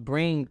my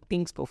brain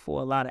thinks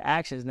before a lot of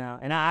actions now.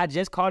 And I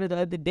just caught it the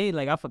other day.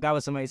 Like, I forgot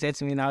what somebody said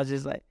to me, and I was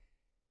just like,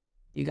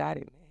 you got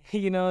it,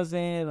 man. You know what I'm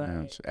saying?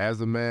 Like,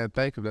 as a man,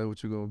 think of that,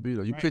 what you're going to be.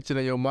 Though. You picture it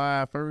in your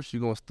mind first,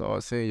 you're going to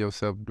start seeing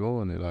yourself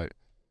doing it. Like,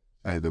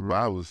 hey, the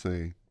Bible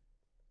say,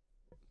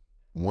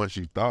 once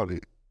you thought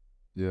it,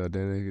 yeah,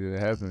 then it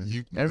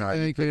happened.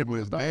 Everything came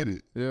from thought.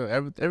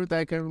 Yeah,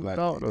 everything came from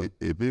thought. Though.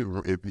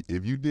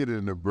 If you did it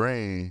in the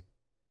brain,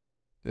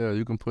 yeah,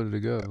 you can put it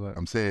together. Like,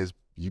 I'm saying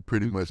you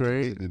pretty much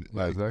created it.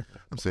 Like, exactly.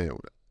 I'm saying,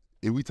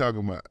 if we talking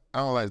about, I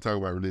don't like to talk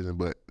about religion,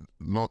 but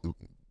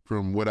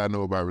from what I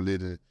know about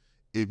religion,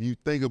 if you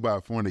think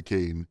about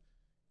fornicating,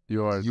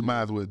 you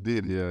might as well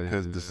did it.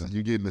 Because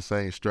you getting the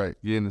same strike.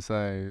 Getting the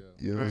same.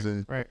 You know what I'm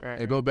saying? Right.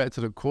 And go back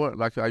to the court,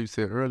 like how you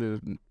said earlier,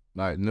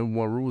 like, number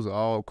one rules of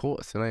all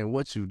courts, it ain't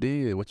what you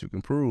did, what you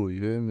can prove,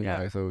 you feel me? Yeah,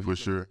 like, so for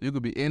sure. You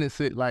could be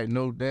innocent, like,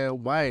 no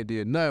damn white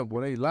did nothing,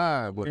 but they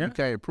lied. But you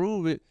can't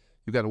prove it.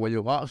 You got to weigh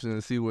your options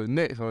and see what's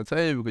next on the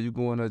table, because you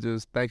going to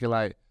just thinking,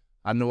 like,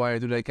 I know I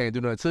ain't do that, can't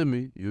do nothing to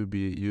me. You'll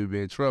be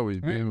in trouble.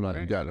 You feel me? Like,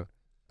 you got to.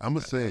 I'm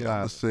going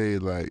to say,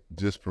 like,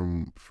 just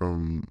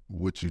from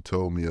what you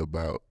told me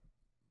about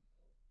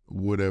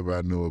whatever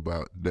I know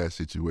about that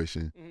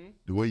situation,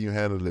 the way you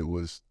handled it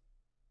was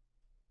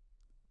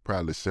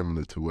probably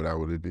similar to what I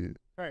would have did.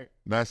 Right.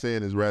 Not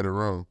saying it's right or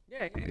wrong.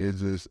 Yeah. It's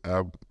just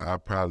I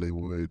probably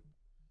would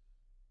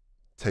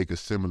take a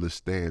similar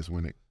stance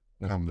when it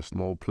comes to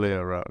small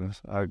player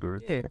route. I agree.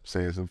 Yeah.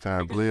 Saying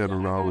sometimes player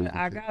don't always.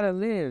 I gotta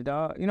live,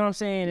 dog. You know what I'm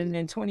saying? And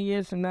then 20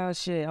 years from now,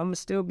 shit, I'm gonna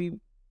still be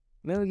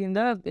million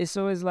up.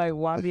 So it's like,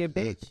 why be a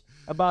bitch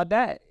about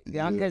that.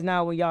 Because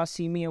now when y'all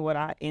see me and what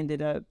I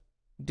ended up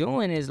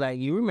doing is like,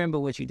 you remember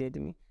what you did to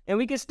me. And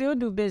we can still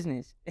do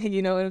business.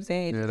 You know what I'm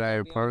saying? Yeah, that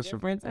ain't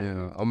personal.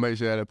 Yeah, I'll make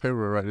sure I have that paper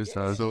right this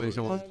time. So it's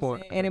on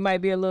point. And it might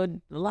be a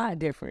lot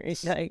different.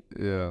 It's like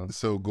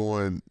So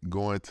going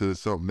to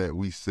something that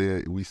we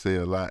say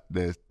a lot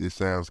that it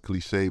sounds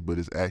cliche, but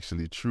it's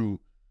actually true.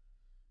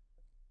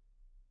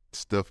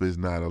 Stuff is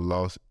not a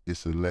loss;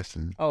 it's a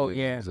lesson. Oh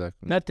yeah,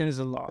 exactly. Nothing is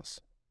a loss.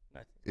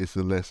 It's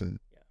a lesson.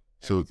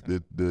 So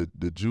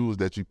the jewels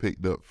that you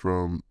picked up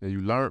from, and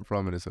you learned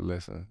from it, it's a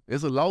lesson.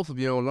 It's a loss if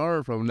you don't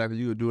learn from it. Like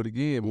you would do it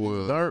again, but you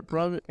learn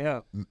from it. Yeah,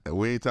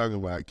 we ain't talking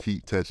about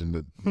keep touching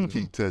the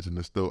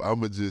stove.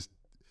 I'ma just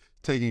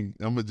figure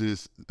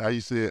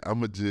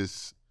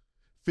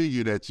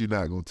that you're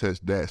not gonna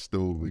touch that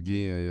stove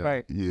again. Yeah,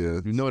 right.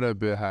 Yeah, you know that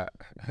bit hot.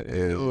 Yeah,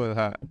 it's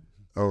hot.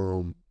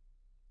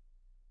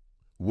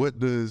 What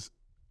does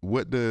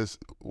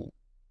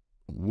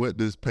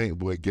Paint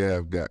Boy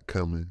Gav got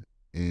coming?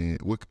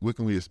 And what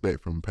can we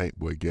expect from Paint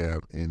Boy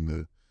Gav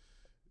in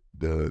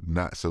the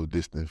not so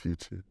distant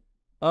future?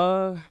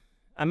 I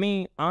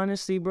mean,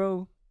 honestly,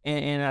 bro,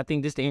 and I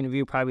think this the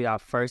interview probably our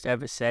first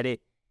ever said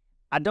it.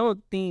 I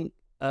don't think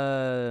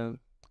I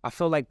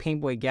feel like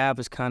Paint Boy Gav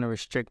is kind of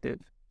restrictive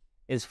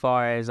as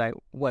far as like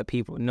what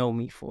people know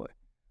me for.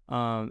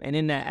 And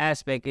in that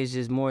aspect, it's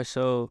just more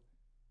so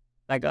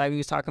like we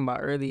was talking about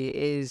earlier,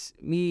 is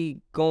me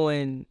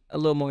going a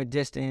little more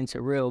distant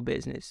into real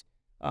business.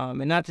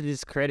 And not to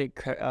discredit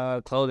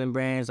clothing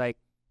brands. Like,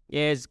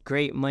 yeah, it's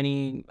great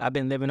money. I've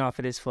been living off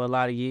of this for a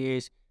lot of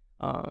years.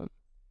 I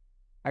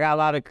got a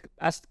lot of,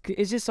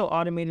 it's just so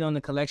automated on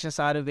the collection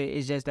side of it.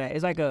 It's just that,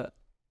 it's like when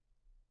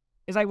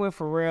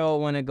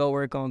Pharrell want to go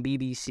work on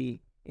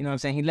BBC. You know what I'm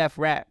saying? He left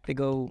rap to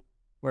go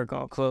work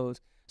on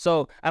clothes.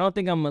 So I don't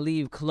think I'm going to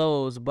leave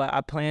clothes, but I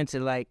plan to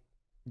like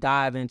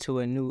dive into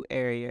a new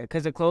area.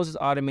 Because the clothes is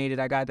automated.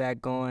 I got that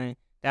going.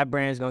 That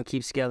brand's going to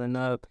keep scaling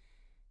up.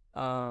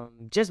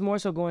 Just more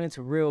so going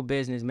into real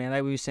business, man.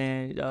 Like we were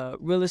saying,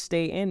 real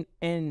estate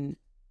and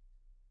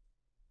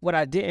what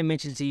I didn't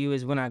mention to you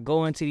is when I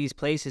go into these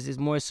places, it's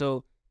more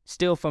so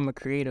still from a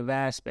creative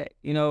aspect.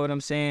 You know what I'm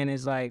saying?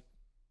 It's like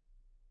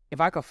if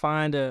I could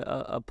find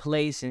a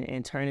place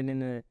and turn it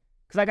into,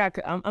 because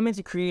I'm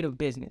into creative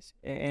business,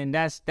 and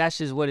that's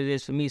just what it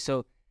is for me.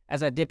 So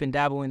as I dip and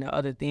dabble into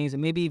other things,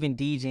 and maybe even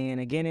DJing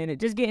again, and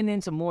just getting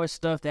into more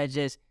stuff that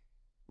just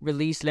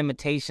release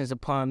limitations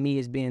upon me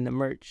as being the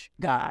merch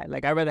guy.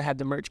 Like, I'd rather have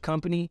the merch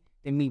company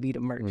than me be the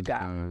merch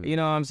guy. You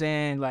know what I'm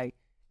saying? Like,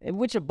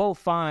 which are both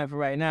fine for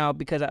right now,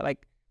 because I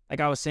like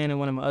I was saying in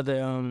one of my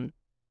other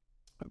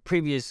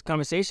previous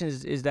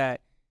conversations, is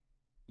that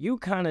you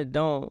kind of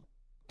don't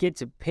get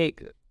to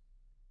pick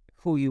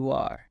who you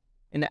are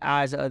in the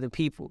eyes of other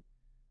people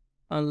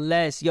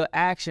unless your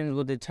actions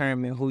will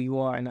determine who you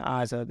are in the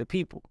eyes of other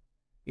people.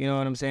 You know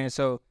what I'm saying?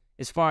 So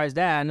as far as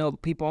that, I know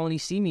people only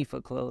see me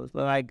for clothes,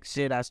 but like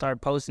shit, I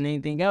start posting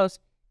anything else,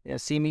 they'll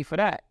see me for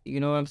that. You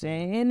know what I'm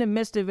saying? In the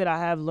midst of it, I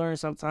have learned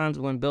sometimes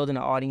when building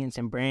an audience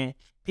and brand,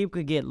 people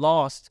could get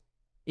lost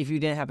if you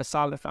didn't have a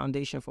solid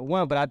foundation for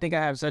one. But I think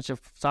I have such a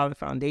solid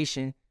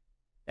foundation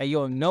that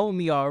you'll know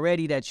me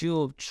already, that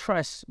you'll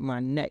trust my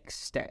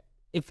next step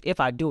if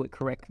I do it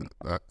correctly.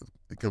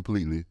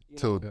 Completely.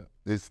 So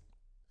it's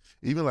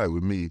even like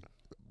with me,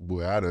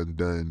 boy, I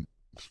done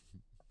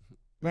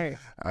Right.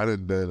 I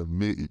done a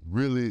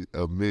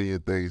million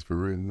things for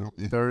real.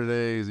 30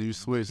 days, you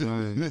switch.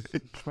 Right.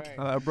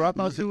 Bro, I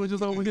thought you was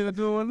just over here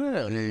doing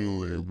that.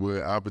 Yeah,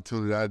 with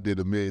opportunity, I did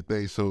a million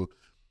things. So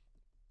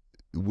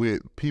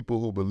with people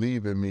who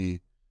believe in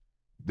me,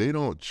 they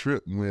don't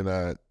trip when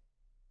I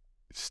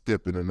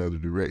step in another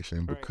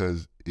direction,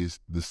 because it's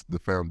the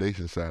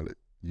foundation solid.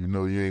 You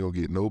know, you ain't gonna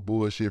get no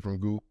bullshit from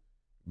Goop.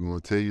 I'm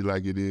gonna tell you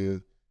like it is,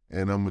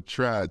 and I'm gonna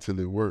try it till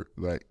it works,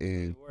 like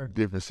in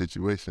different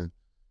situations.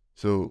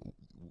 So,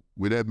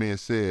 with that being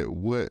said,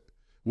 what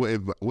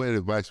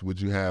advice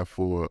would you have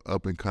for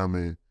up and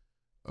coming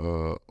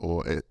or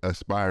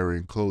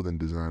aspiring clothing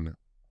designer?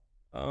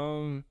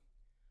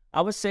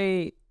 I would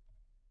say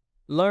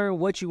learn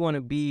what you want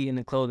to be in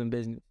the clothing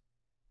business.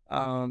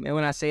 And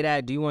when I say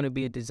that, do you want to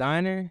be a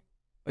designer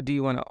or do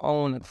you want to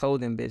own a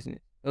clothing business?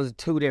 Those are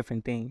two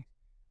different things.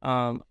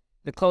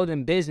 The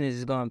clothing business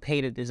is going to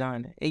pay the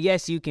designer. And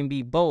yes, you can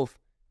be both,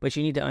 but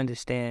you need to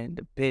understand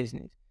the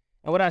business.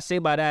 And what I say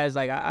by that is,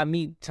 like, I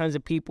meet tons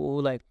of people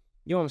who like,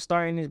 yo, I'm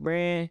starting this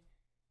brand.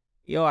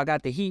 Yo, I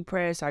got the heat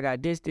press. I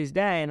got this, that.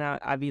 And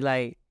I be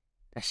like,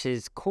 that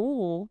shit's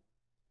cool,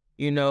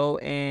 you know,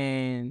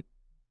 and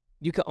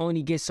you can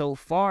only get so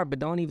far, but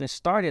don't even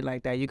start it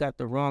like that. You got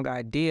the wrong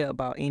idea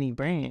about any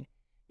brand.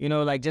 You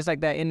know, like just like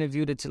that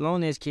interview, the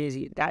Talones kids,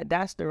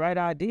 that's the right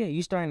idea.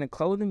 You starting a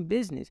clothing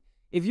business.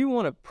 If you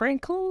want to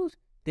print clothes,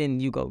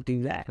 then you go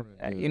do that.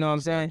 You know what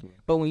I'm saying?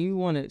 Exactly. But when you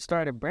want to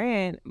start a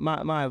brand,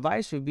 my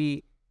advice would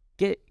be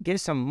get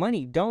some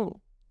money. Don't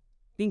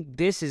think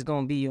this is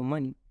going to be your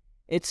money.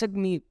 It took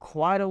me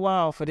quite a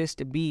while for this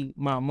to be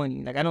my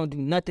money. Like, I don't do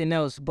nothing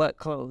else but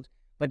clothes.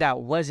 But that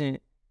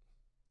wasn't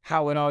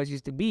how it always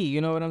used to be.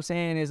 You know what I'm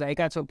saying? Is like, it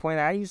got to a point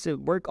that I used to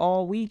work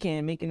all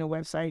weekend making a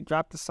website,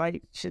 drop the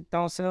site, shit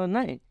don't sell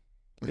nothing.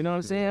 You know what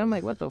I'm saying? I'm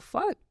like, what the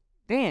fuck?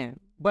 Damn.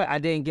 But I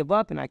didn't give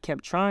up and I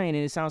kept trying,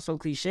 and it sounds so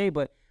cliche,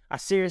 but I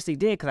seriously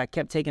did, because I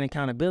kept taking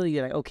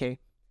accountability. Like, okay,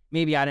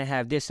 maybe I didn't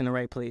have this in the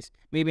right place.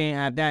 Maybe I didn't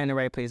have that in the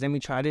right place. Let me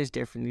try this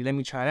differently. Let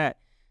me try that.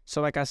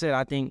 So like I said,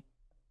 I think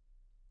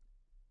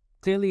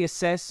clearly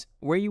assess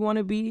where you want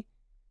to be,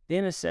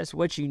 then assess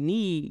what you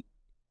need.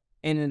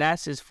 And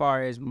that's as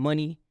far as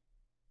money,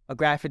 a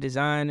graphic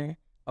designer,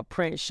 a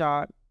print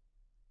shop,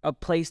 a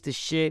place to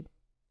ship.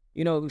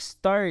 You know,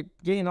 start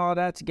getting all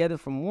that together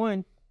from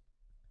one.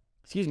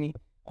 Excuse me.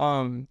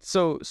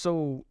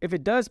 So if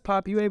it does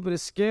pop, you're able to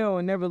scale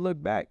and never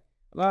look back.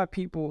 A lot of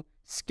people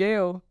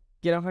scale,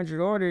 get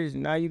 100 orders,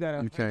 and now you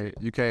got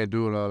You can't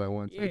do it all at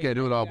once. You can't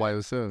do it all by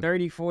yourself.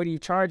 30, 40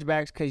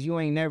 chargebacks because you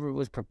ain't never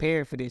was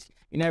prepared for this.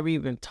 You never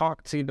even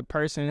talked to the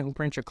person who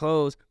print your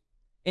clothes.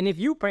 And if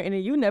you print it,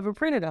 you never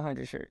printed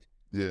 100 shirts.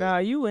 Yeah. Now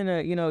you in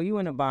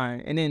a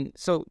bind. And then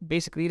so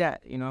basically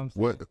that, you know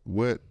what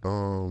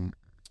I'm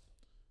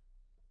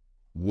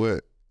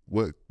saying?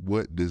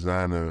 What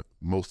designer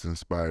most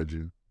inspired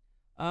you?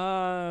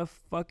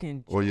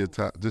 Fucking Or your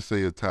top, just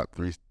say your top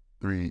three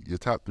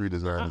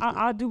designers.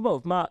 I'll do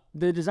both.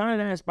 The designer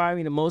that inspired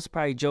me the most is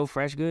probably Joe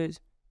Freshgoods.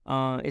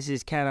 It's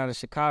this cat out of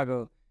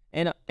Chicago.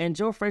 And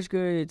Joe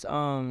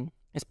Freshgoods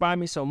inspired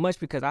me so much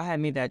because I had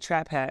made that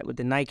trap hat with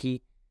the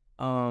Nike.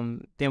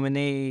 Then when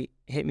they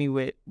hit me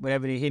with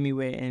whatever they hit me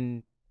with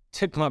and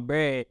took my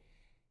bread,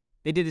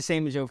 they did the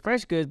same as Joe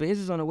Freshgoods, but his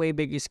is on a way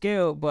bigger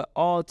scale. But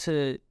all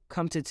to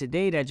come to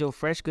today that Joe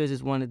Freshgoods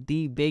is one of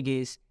the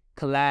biggest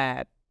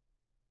collab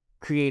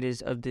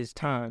creators of this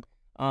time.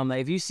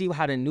 Like if you see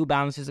how the New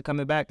Balances are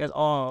coming back, that's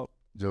all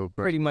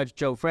pretty much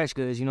Joe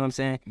Freshgoods. You know what I'm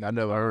saying? I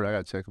never heard. I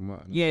gotta check him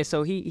out. Yeah,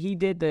 so he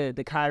did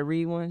the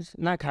Kyrie ones.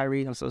 Not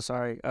Kyrie. I'm so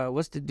sorry.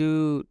 What's the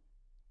dude?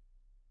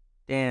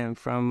 Damn,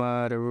 from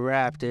the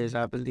Raptors,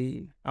 I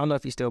believe. I don't know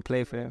if he still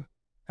play for them.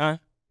 Huh?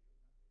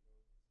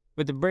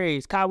 With the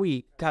Braves,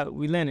 Kawhi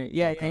Leonard.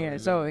 Yeah.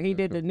 So he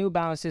did the New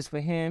Balances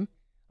for him.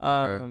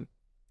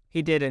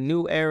 He did a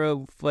new era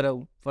for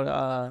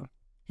the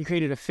he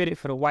created a fitted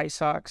for the White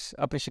Sox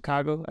up in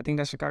Chicago. I think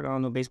that's Chicago. I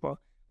don't know baseball.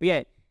 But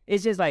yeah,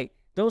 it's just like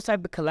those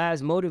type of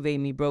collabs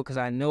motivate me, bro, because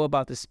I know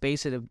about the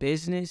space of the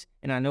business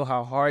and I know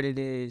how hard it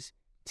is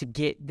to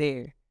get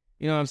there.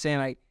 You know what I'm saying?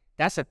 Like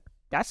that's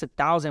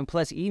 1,000+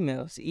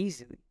 emails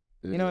easily.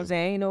 You know what I'm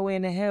saying? Ain't no way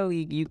in the hell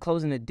you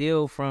closing a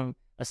deal from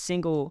a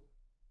single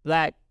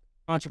black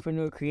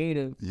entrepreneur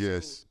creative.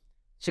 Yes.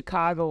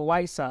 Chicago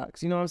White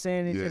Sox. You know what I'm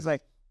saying? It's just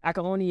like I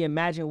can only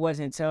imagine what's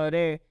until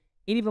there.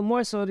 And even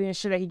more so to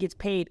ensure that he gets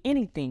paid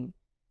anything.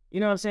 You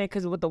know what I'm saying?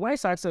 Because what the White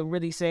Sox will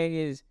really say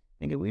is,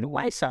 nigga, we the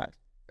White Sox.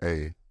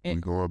 Hey, we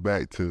going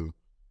back to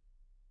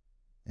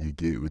you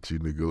get what you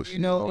negotiate.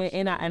 You know,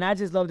 and I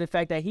just love the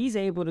fact that he's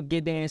able to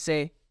get there and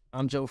say,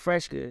 I'm Joe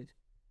Freshgoods.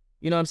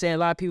 You know what I'm saying? A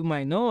lot of people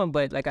might know him,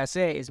 but like I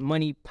said, it's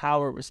money,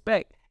 power,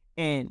 respect.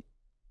 And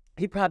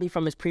he probably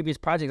from his previous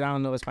project, I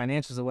don't know his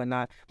financials or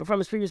whatnot, but from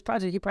his previous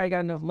project, he probably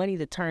got enough money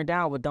to turn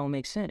down what don't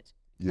make sense.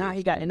 Yes. Now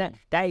he got, and that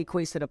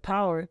equates to the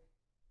power.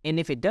 And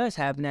if it does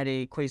happen, that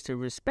it equates to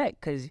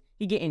respect because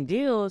he getting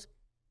deals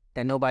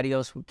that nobody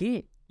else will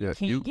get. Yeah,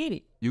 Can't get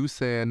it. You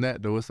saying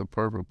that, though, it's a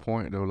perfect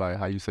point, though, like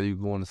how you say you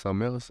going to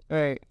something else.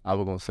 Right. I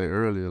was going to say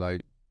earlier,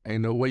 like,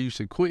 ain't no way you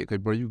should quit because,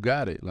 bro, you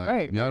got it. Like,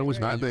 right. You know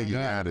what I think you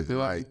got it.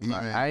 Like,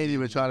 I ain't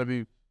even trying to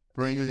be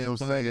bringing them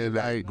saying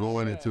like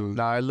going into.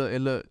 Nah,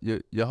 look,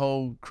 your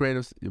whole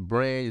creative, your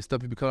brand, your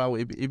stuff you be coming out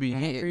with, it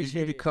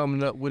be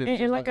coming up with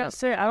it. And like I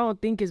said, I don't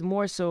think it's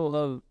more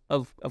so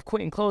of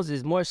quitting clothes.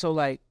 It's more so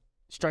like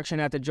structuring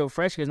after Joe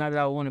Freshgoods. Not that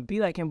I want to be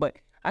like him, but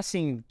I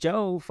seen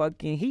Joe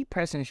fucking heat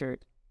pressing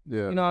shirts.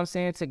 Yeah. You know what I'm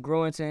saying? To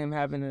grow into him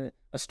having a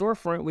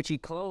storefront, which he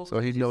closed. So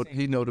he know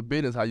the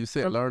business, how you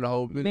said, learn the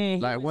whole business. Man,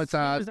 like one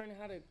time,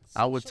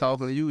 I was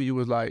talking to you, you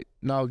was like,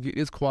 no, get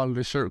this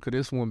quality shirt, because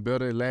this one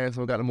better, and last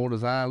one got the more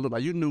design. Look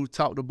like you knew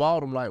top to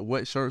bottom, like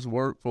what shirts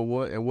work for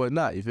what and what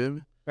not, you feel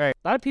me? Right.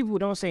 A lot of people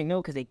don't say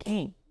no because they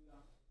can't.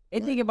 They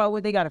think about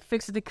what they got to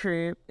fix at the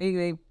crib.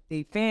 They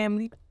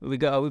family. We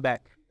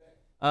back.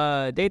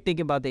 They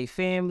thinking about their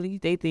family.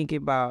 They thinking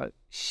about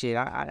shit.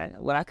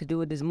 What I could do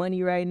with this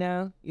money right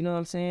now. You know what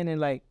I'm saying? And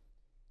like,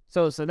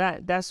 so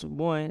that's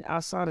one.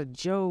 Outside of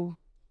Joe,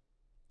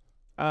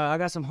 I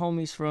got some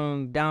homies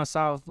from down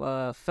south.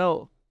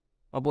 Felt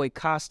my boy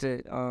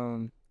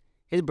Costa.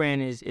 His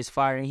brand is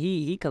fire. And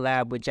he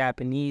collab with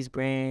Japanese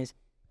brands.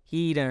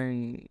 He got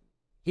an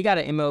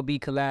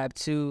MLB collab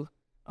too.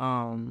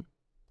 And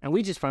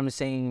we just from the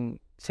same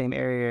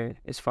area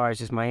as far as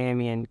just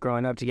Miami and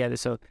growing up together.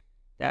 So.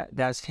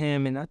 That's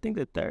him, and I think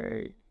the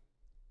third.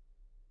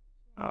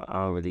 I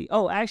don't really.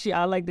 Oh, actually,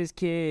 I like this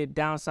kid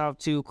down south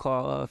too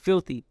called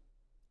Filthy.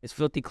 It's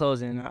Filthy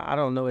Clothing. I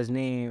don't know his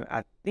name.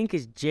 I think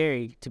it's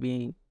Jerry, to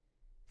be,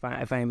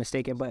 if I ain't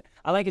mistaken. But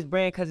I like his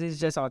brand because it's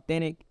just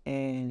authentic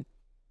and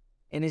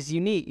it's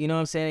unique. You know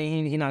what I'm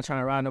saying? He not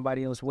trying to ride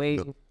nobody else's way.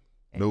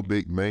 No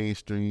big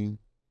mainstream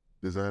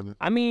designer.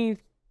 I mean,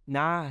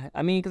 Nah,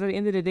 I mean, because at the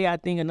end of the day, I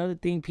think another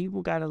thing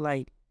people gotta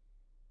like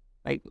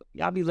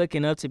y'all be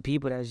looking up to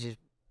people that's just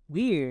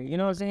weird. You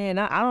know what I'm saying?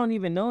 I don't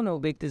even know no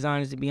big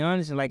designers, to be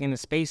honest. And like in the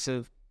space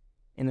of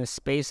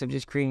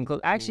just creating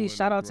clothes. Actually,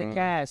 shout out to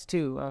Cass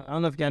too. I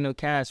don't know if y'all know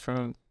Cass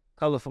from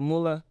Colorful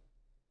Moolah.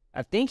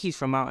 I think he's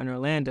from out in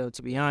Orlando,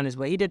 to be honest.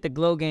 But he did the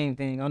Glow Gang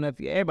thing. I don't know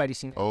if everybody's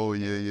seen that. Oh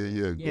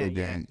yeah. Glow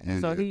Gang. Yeah.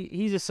 So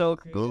he's just so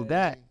creative. Glow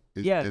That.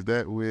 Is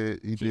that where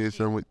he did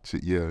something with?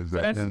 Yeah, is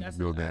that That's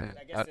Glow Gang?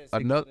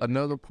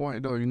 Another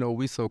point though, you know,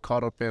 we so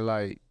caught up in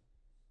like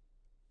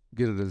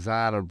get a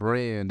designer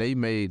brand. They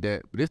made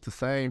that, but it's the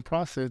same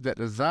process that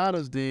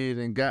designers did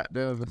and got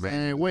there the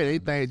same way. They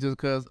think just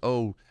cause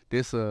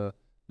this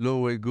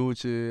Louis,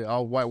 Gucci,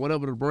 Off-White,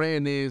 whatever the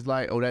brand is,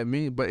 like, that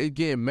means, but it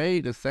getting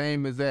made the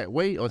same as that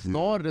way, or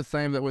started the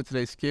same that way till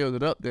they scaled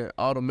it up, then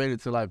automated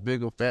to like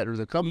bigger factories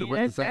and companies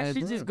with the same that should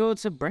brand. just go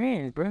to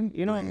brands, bro.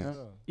 You know,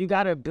 you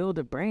gotta build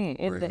a brand,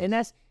 and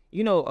that's,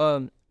 you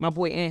know, my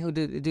boy Ant who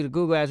do the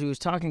Google ads, we was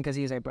talking because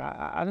he was like, bro,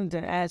 I done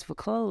ads for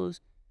clothes.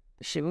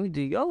 Shit, when we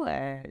do your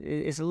ad,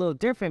 it's a little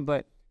different,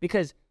 but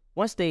because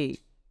once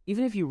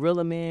even if you reel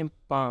them in,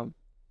 now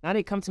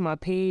they come to my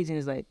page and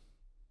it's like,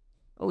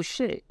 oh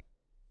shit,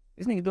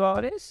 this nigga do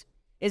all this?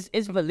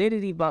 It's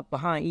validity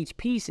behind each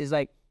piece. It's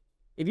like,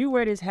 if you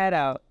wear this hat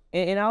out,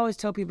 and I always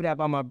tell people that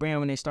about my brand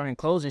when they starting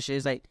clothes and shit,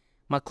 it's like,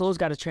 my clothes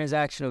got a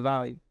transactional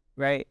value,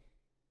 right?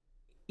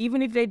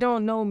 Even if they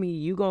don't know me,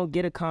 you gonna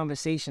get a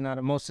conversation out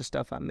of most of the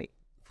stuff I make.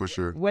 For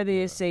sure. Whether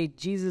it say,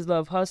 Jesus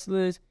love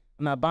hustlers,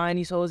 I'm not buying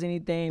these hoes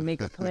anything,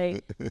 make a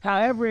play.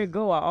 However it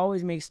go, I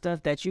always make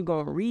stuff that you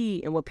gonna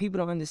read, and what people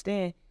don't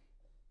understand,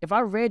 if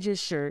I read your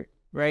shirt,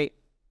 right,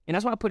 and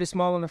that's why I put it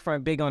small on the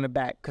front, big on the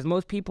back, because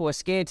most people are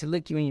scared to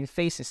look you in your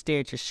face and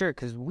stare at your shirt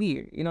because it's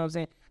weird, you know what I'm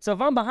saying? So if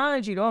I'm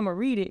behind you, though, I'm going to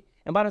read it,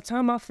 and by the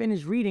time I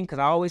finish reading, because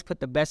I always put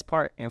the best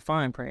part in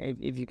fine print,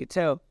 if you could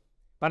tell,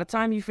 by the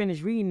time you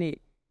finish reading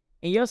it,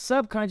 in your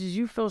subconscious,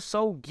 you feel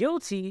so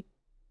guilty,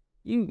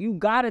 you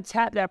got to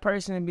tap that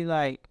person and be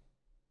like,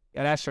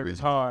 yeah, that shirt is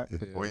hard.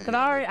 Because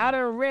I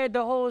done read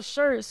the whole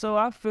shirt, so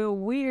I feel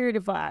weird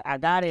if I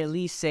got to at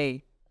least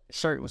say the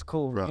shirt was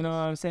cool, you know what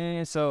I'm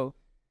saying? So,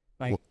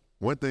 like...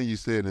 One thing you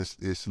said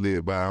it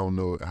slid by, I don't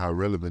know how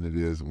relevant it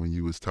is, when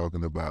you was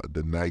talking about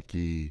the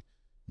Nike,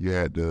 you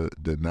had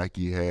the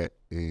Nike hat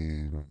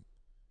and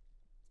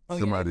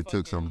somebody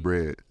took some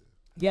bread.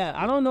 Yeah,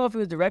 I don't know if it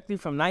was directly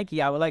from Nike.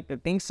 I would like to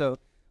think so.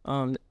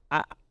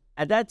 At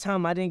that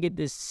time, I didn't get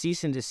this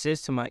cease and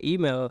desist to my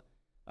email.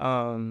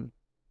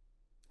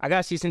 I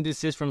got cease and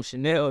desist from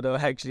Chanel, though,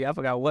 actually. I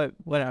forgot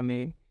what I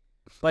mean.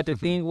 But the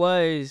thing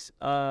was...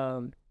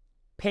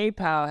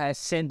 PayPal has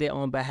sent it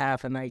on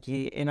behalf of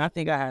Nike, and I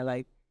think I had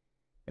like,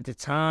 at the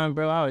time,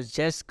 bro, I was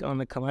just on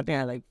the come. I think I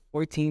had like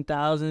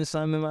 14,000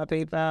 something in my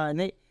PayPal,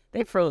 and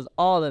they froze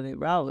all of it,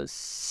 bro. I was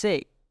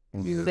sick,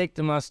 sick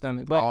to my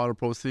stomach. But all the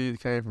proceeds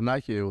came from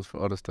Nike. It was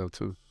for other stuff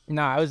too.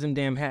 Nah, it was them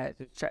damn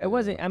hats. It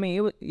wasn't. I mean,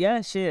 it was.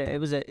 Yeah, shit. It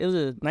was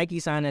a Nike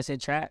sign that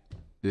said trap.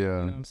 Yeah. You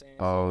know what I'm saying?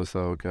 Oh,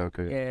 so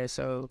okay. Yeah.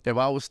 So if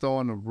I was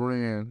starting a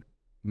brand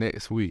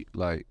next week,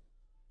 like,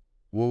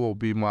 what will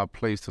be my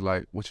place to,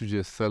 like, what you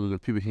just selling to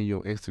people hear you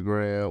on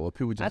Instagram, or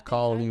people just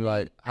calling you,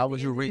 like, how would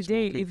you reach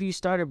people? If you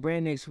start a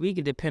brand next week,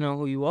 it depends on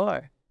who you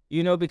are.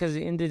 You know, because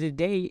at the end of the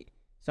day,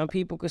 some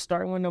people could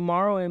start one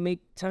tomorrow and make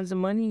tons of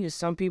money, or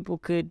some people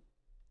could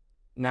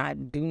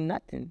not do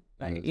nothing.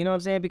 Like, you know what I'm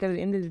saying? Because at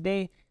the end of the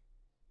day,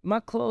 my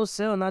clothes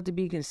sell, not to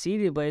be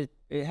conceited, but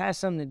it has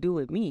something to do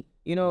with me.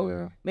 You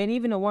know, man,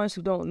 even the ones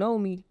who don't know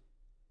me,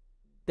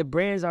 the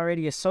brand's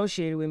already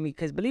associated with me,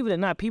 because believe it or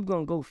not, people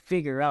gonna go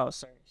figure out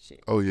certain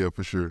shit. Oh yeah,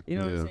 for sure. You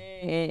know what I'm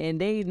saying?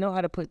 And they know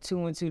how to put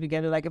two and two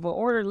together. Like if I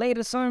order late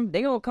or something,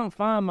 they gonna come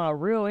find my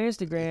real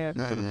Instagram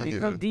and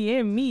come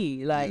DM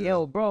me like,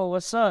 yo, bro,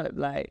 what's up?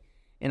 Like,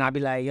 and I be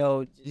like,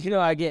 yo, you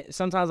know,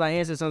 sometimes I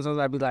answer, sometimes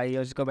I be like,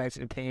 yo, just go back to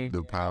the page.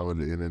 The power of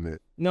the internet.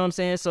 You know what I'm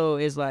saying? So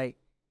it's like,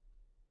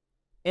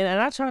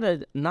 and I try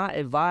to not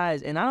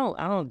advise, and I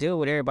don't deal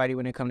with everybody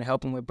when it comes to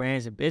helping with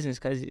brands and business,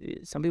 because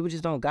some people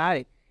just don't got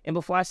it. And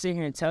before I sit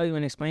here and tell you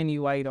and explain to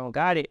you why you don't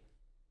got it,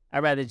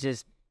 I'd rather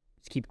just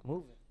keep it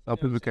moving. Some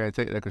people can't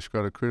take that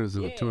constructive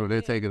criticism too.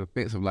 They take it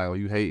offensive, like, oh,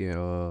 you hating,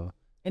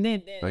 and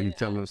then like you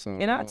telling them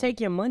something. And I'll take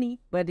your money,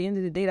 but at the end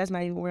of the day, that's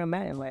not even where I'm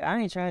at. Like, I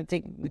ain't trying to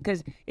take,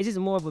 because it's just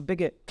more of a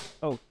bigger,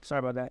 sorry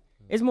about that.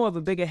 It's more of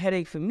a bigger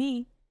headache for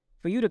me,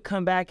 for you to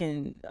come back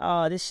and,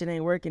 this shit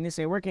ain't working, this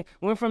ain't working.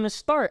 When from the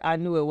start, I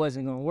knew it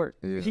wasn't gonna work.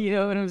 Yeah. You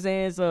know what I'm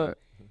saying? So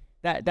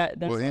that's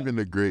well, even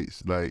the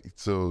greats, like,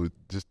 so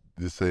just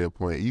to say a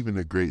point, even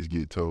the greats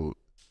get told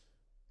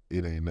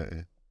it ain't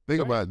nothing.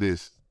 Think about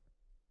this.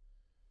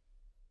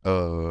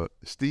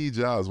 Steve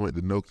Jobs went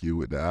to Nokia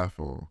with the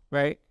iPhone.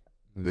 Right.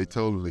 They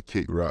told him to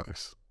kick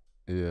rocks.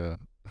 Yeah.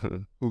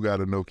 Who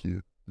got a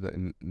Nokia?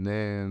 The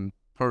nan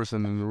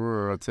person in the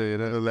world, I'll tell you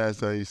that. The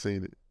last time you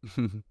seen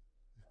it.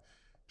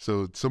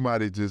 So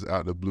somebody just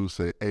out the blue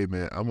say, hey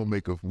man, I'm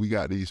gonna we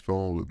got these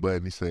phones with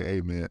buttons. He say,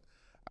 hey man,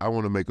 I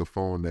wanna make a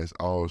phone that's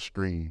all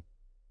screen.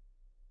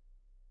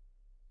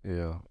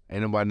 Yeah,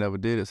 ain't nobody never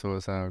did it, so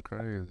it sounds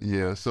crazy.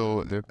 Yeah,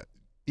 so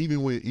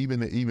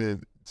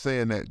even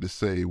saying that to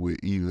say with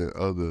even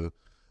other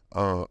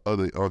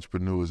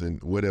entrepreneurs in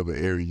whatever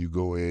area you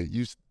go in,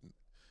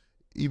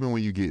 even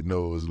when you get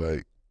no's,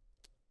 like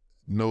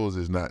no's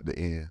is not the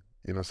end.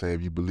 You know what I'm saying?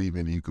 If you believe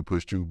in it, you could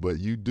push through, but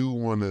you do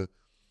want to.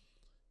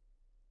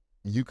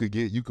 You could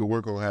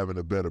work on having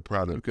a better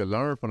product. You could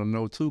learn from the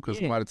no too, because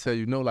somebody tell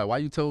you no, like why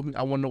you told me.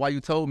 I want to know why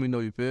you told me no.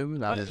 You feel me?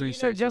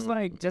 Just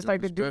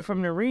like the dude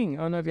from the Ring.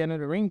 I don't know if y'all know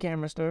the Ring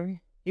camera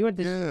story. He went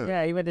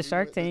to he went to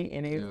Shark Tank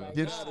and he was like,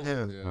 You know what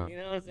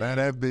I'm saying?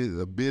 That bit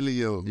a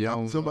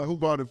billion. Somebody who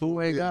bought it. Who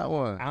ain't got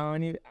one? I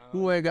don't even.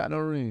 Who ain't got no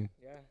ring?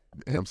 Yeah.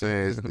 You know what I'm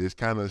saying? It's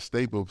kind of a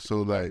staple.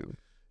 So like,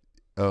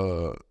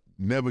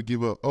 never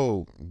give up.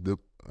 Oh,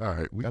 all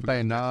right. I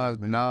think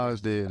Nas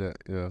did that.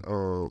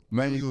 Yeah.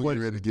 Man, you get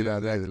ready to get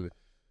out of that.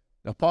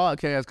 The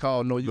podcast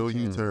called No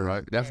U-Turn,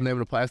 right? That's the name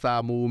of the podcast. That's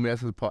our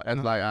movement.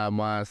 That's like our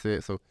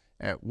mindset. So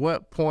at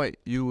what point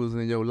you was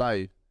in your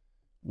life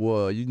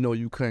where you know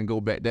you couldn't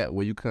go back that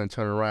way, you couldn't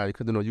turn around, you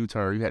couldn't do no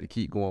U-turn, you had to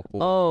keep going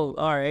forward? Oh,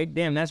 all right.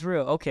 Damn, that's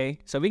real. Okay.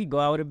 So we could go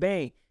out with a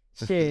bang.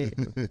 Shit.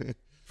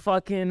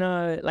 Fucking,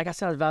 like I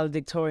said, I was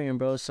valedictorian,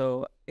 bro.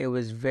 So it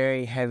was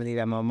very heavily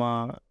that my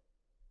mom,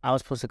 I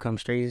was supposed to come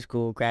straight to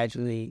school,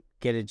 gradually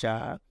get a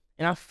job.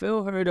 And I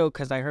feel her though,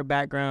 cause like her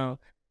background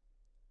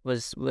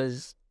was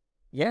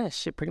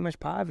shit, pretty much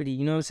poverty.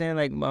 You know what I'm saying?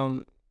 Like,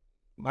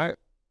 my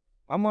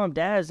mom,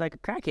 dad's like a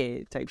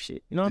crackhead type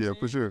shit. You know what I'm saying? Yeah,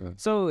 for sure.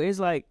 So it's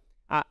like,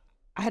 I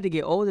had to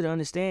get older to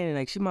understand, and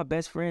like she's my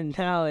best friend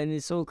now, and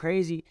it's so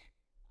crazy.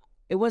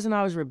 It wasn't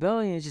always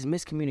rebellion, it's just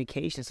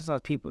miscommunication.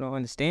 Sometimes people don't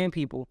understand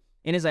people.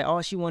 And it's like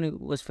all she wanted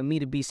was for me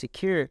to be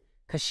secure,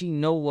 cause she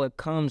know what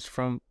comes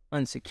from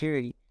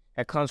insecurity.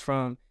 That comes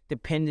from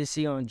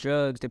dependency on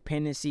drugs,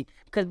 dependency.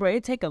 Because, bro,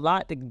 it take a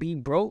lot to be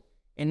broke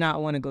and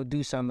not want to go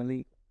do something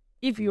illegal.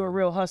 If you're a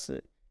real hustler.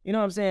 You know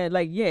what I'm saying?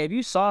 Like, yeah, if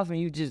you soft and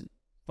you just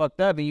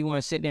fucked up and you want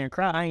to sit there and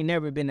cry, I ain't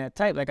never been that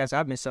type. Like I said,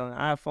 I've been selling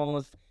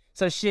iPhones.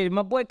 So, shit,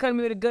 my boy come to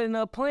me with a good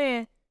enough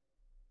plan.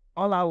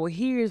 All I will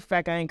hear is the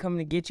fact I ain't coming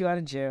to get you out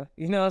of jail.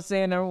 You know what I'm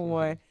saying? Number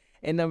one.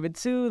 And number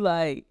two,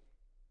 like,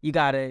 you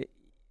got to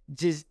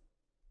just,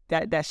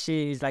 that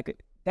shit is like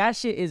that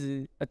shit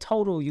is a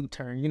total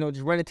U-turn, you know,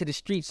 just running to the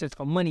streets just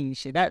for money and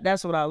shit.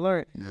 That's what I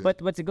learned. Yeah.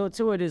 But to go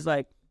to it is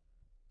like,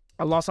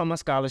 I lost all my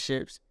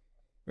scholarships,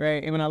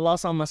 right? And when I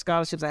lost all my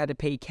scholarships, I had to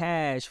pay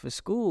cash for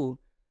school.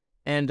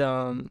 And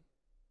I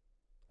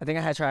think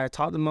I had tried to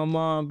talk to my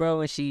mom,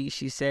 bro, and she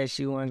said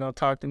she wasn't gonna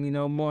talk to me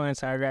no more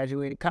until I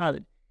graduated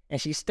college.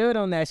 And she stood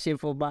on that shit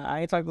for about,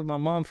 I ain't talked to my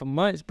mom for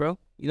months, bro.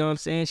 You know what I'm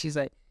saying? She's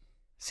like,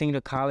 sing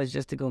to college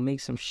just to go make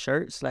some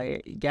shirts.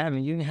 Like,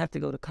 Gavin, you didn't have to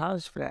go to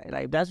college for that.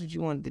 Like, if that's what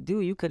you wanted to do,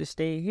 you could have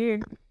stayed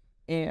here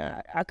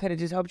and I could have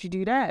just helped you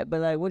do that.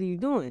 But like, what are you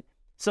doing?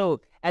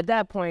 So at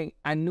that point,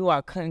 I knew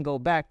I couldn't go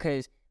back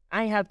because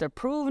I ain't have to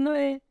prove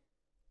nothing,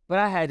 but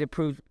I had to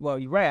prove, well,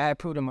 you're right, I had to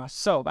prove to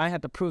myself. I ain't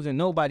have to prove to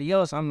nobody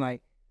else. I'm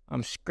like,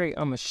 I'm straight,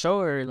 I'm going to show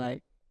her,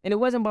 like, and it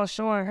wasn't about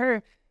showing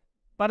her.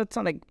 By the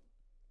time, like,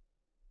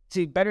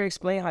 to better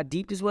explain how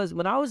deep this was,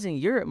 when I was in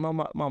Europe, my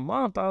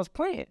mom thought I was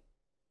playing.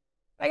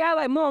 Like, I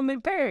like, Mom, I'm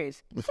in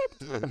Paris.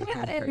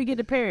 How did we get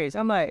to Paris?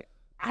 I'm like,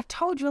 I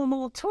told you I'm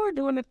on tour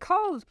doing the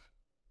calls.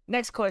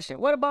 Next question,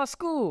 what about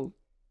school?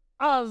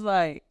 I was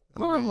like,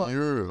 in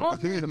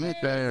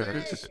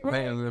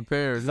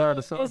Paris.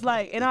 It's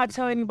like, and I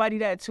tell anybody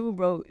that too,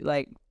 bro.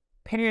 Like,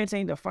 parents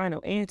ain't the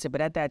final answer, but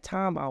at that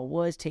time, I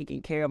was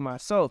taking care of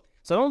myself.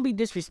 So don't be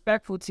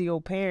disrespectful to your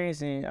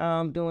parents and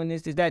I'm doing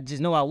this, that.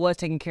 Just know I was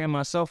taking care of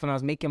myself and I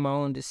was making my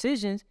own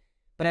decisions.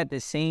 But at the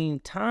same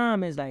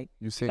time, it's like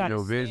you seen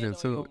your vision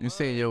too. You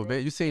seen your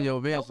vision.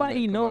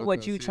 Nobody know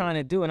what you trying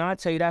to do, and I'll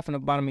tell you that from the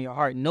bottom of your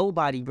heart.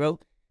 Nobody, bro.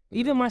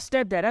 Even my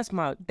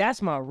stepdad,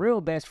 that's my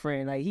real best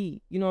friend. Like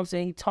he, you know what I'm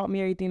saying? He taught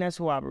me everything. That's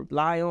who I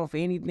rely on for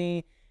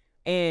anything.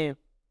 And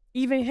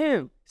even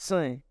him,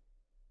 son,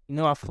 you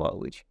know I fought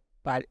with you,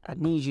 but I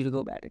need you to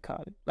go back to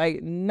college.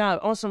 Like, nah,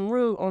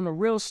 on the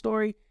real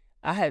story,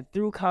 I had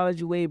threw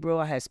college away, bro.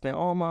 I had spent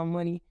all my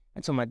money. I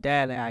told my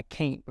dad, like, I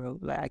can't, bro.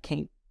 Like, I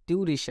can't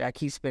do this shit. I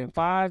keep spending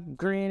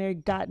 $5,000 every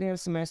goddamn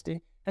semester.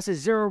 That's a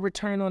zero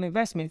return on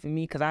investment for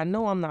me because I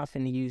know I'm not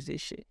finna use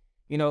this shit,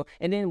 you know?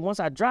 And then once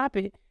I drop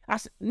it, I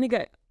said,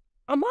 nigga,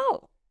 I'm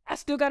out. I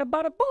still gotta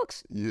buy the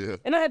books. Yeah.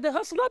 And I had to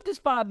hustle up this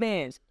 5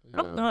 bands.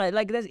 Yeah.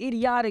 Like, that's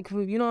idiotic,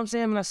 you know what I'm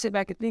saying? When I sit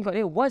back and think of it,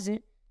 it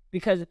wasn't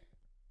because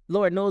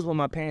Lord knows what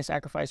my parents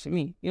sacrificed for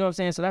me. You know what I'm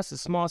saying? So that's a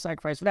small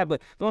sacrifice for that.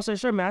 But long story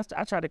short, man,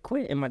 I tried to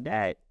quit and my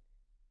dad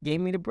gave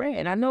me the bread.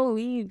 And I know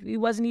he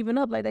wasn't even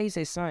up like that. He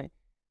said, son,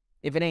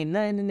 if it ain't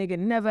nothing the nigga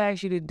never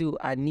asked you to do,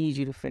 I need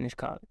you to finish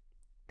college.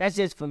 That's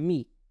just for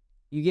me.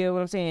 You get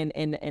what I'm saying?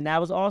 And that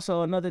was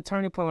also another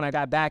turning point when I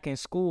got back in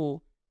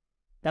school.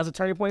 That was a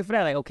turning point for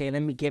that. Like, okay,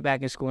 let me get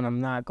back in school and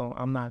I'm not gonna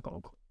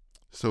quit.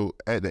 So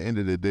at the end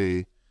of the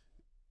day,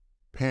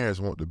 parents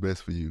want the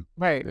best for you.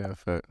 Right. Yeah,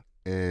 fact.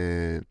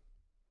 And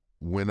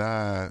when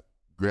I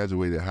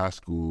graduated high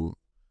school,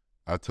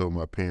 I told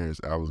my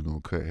parents I was gonna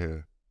cut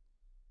hair.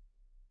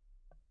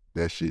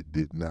 that shit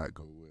did not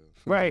go well.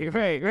 Right.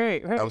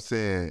 I'm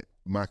saying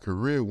my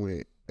career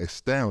went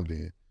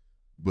astounding,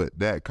 but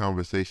that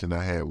conversation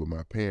I had with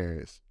my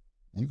parents,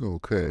 you gonna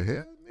cut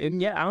hair?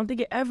 And yeah, I don't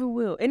think it ever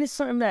will. And it's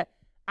something that,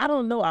 I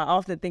don't know, I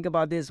often think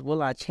about this,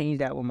 will I change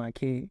that with my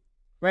kid?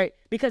 Right?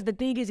 Because the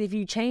thing is, if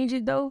you change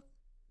it though,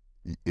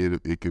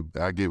 It could,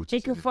 I get what you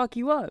it can fuck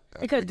you up.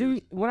 Because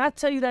dude, when I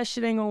tell you that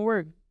shit ain't gonna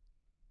work,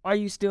 are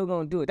you still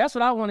gonna do it? That's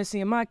what I want to see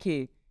in my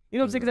kid. You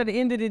know what I'm saying? Because at the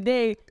end of the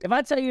day, if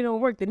I tell you it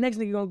don't work, the next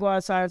nigga gonna go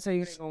outside and tell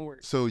you it ain't gonna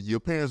work. So your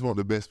parents want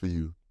the best for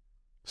you.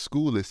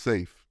 School is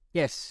safe.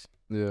 Yes.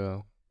 Yeah.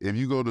 If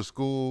you go to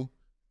school,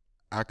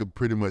 I could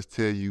pretty much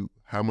tell you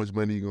how much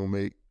money you gonna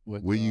make,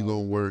 where you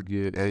gonna work,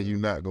 and you're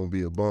not gonna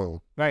be a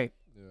bum. Right.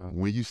 Yeah.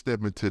 When you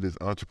step into this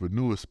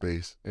entrepreneur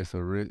space,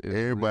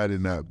 Everybody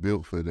not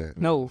built for that.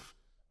 No.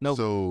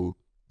 So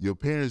your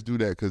parents do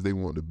that because they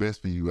want the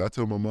best for you. I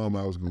told my mom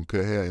I was gonna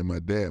cut hair, and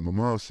my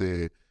mom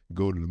said,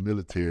 go to the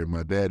military.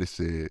 My daddy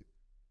said,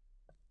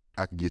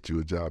 I can get you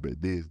a job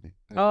at Disney.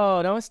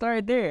 Oh, don't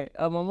start there.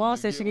 My mom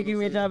said she could give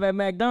me a job at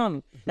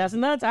McDonald's. That's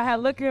nuts. I had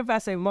to look her up. I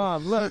said,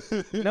 Mom, look,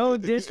 no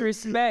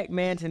disrespect,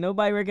 man, to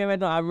nobody working at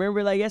McDonald's. I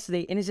remember like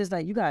yesterday, and it's just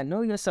like, you gotta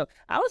know yourself.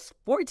 I was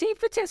 14,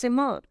 15. I said,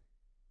 Mom,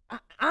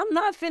 I'm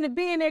not finna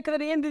be in there, because at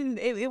the end of the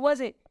day, it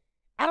wasn't,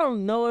 I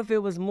don't know if it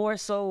was more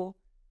so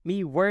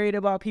me worried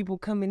about people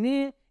coming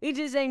in. It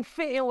just ain't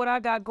fitting what I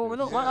got going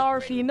on. I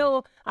already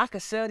know I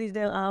could sell these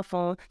damn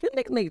iPhones. This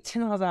nigga make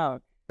 $10 an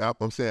hour.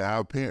 I'm saying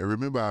our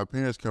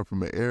parents come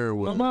from an era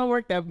where My mom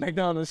worked at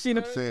McDonald's. She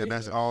know. I'm saying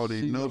that's all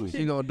they know.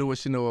 She gonna do what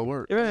she know at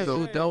work. Right.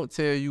 So don't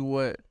tell you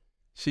what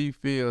she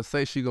feels.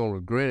 Say she gonna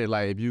regret it.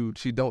 Like if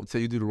she don't tell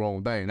you do the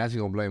wrong thing, now she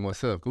gonna blame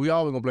herself. Cause we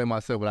always gonna blame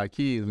ourselves with our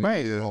kids.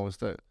 Right. The wrong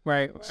stuff.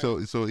 Right.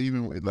 So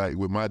even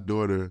with my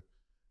daughter,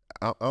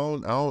 I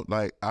don't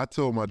like. I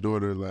told my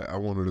daughter like I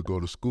want her to go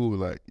to school.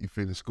 Like you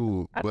finish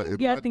school, but if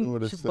I my think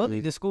daughter she say,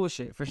 bullied the school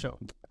shit for sure.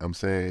 I'm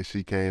saying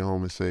she came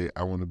home and say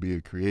I want to be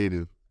a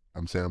creative.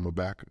 I'm saying I'm a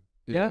backer.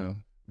 Yeah.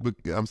 But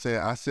I'm saying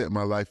I set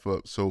my life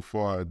up so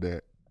far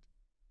that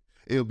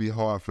it'll be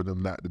hard for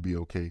them not to be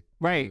okay.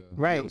 Right. You know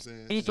Right. what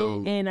I'm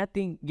saying? And I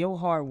think your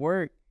hard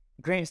work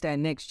grants that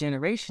next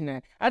generation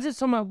that. I just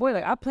told my boy,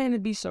 like, I plan to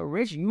be so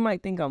rich. You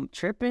might think I'm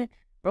tripping.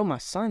 Bro, my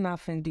son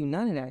not finna do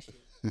none of that shit.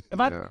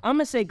 If I'm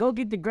gonna say, go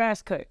get the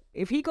grass cut.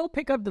 If he go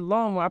pick up the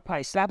lawnmower, I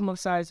probably slap him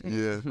upside his head.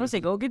 Yeah. I'm gonna say,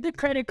 go get the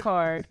credit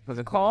card,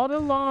 call the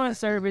lawn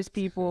service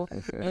people,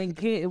 and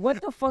get, what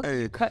the fuck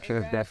you cut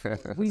grass for?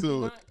 We So,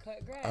 do not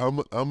cut grass.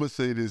 I'm gonna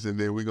say this and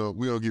then we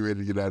gonna get ready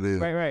to get out of here.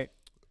 Right.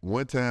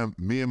 One time,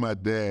 me and my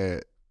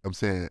dad, I'm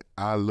saying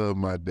I love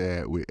my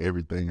dad with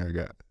everything I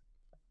got,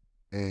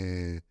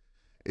 and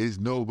it's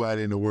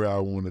nobody in the world I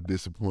want to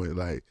disappoint.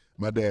 Like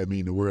my dad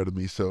mean the world to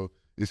me. So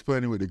it's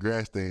funny with the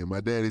grass thing. My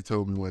daddy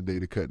told me one day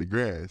to cut the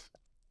grass.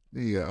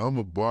 Yeah, I'm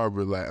a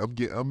barber. Like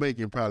I'm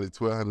making probably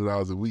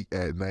 $1,200 a week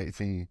at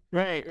 19.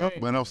 Right.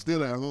 But I'm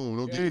still at home.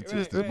 Don't get it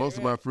twisted. Most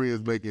of my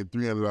friends making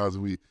 $300 a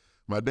week.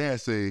 My dad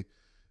say,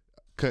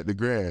 cut the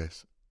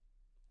grass.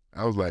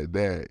 I was like,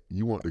 Dad,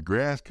 you want the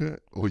grass cut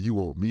or you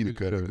want me to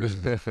cut it?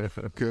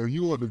 Because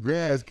you want the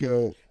grass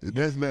cut,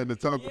 that's nothing to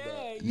talk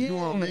about. You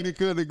want me to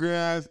cut the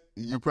grass,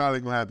 you're probably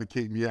going to have to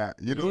kick me out.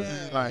 You know what I'm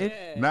saying?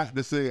 Like, not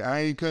to say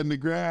I ain't cutting the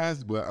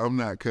grass, but I'm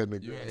not cutting the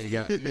grass. You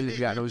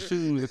got no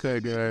shoes to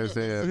cut grass.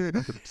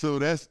 So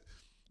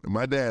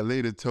my dad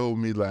later told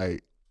me,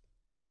 like,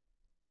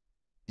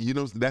 you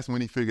know, that's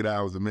when he figured out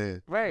I was a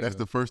man. Right. That's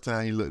the first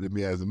time he looked at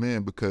me as a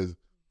man, because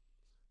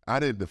I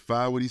didn't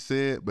defy what he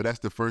said, but that's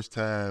the first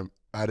time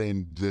I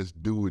didn't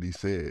just do what he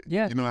said.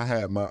 Yeah. You know, I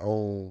had my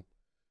own,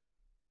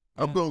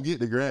 I'm going to get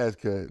the grass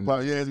cut. If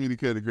you ask me to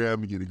cut the grass, I'm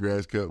going to get the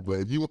grass cut. But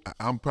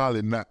I'm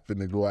probably not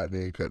finna go out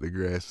there and cut the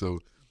grass. So,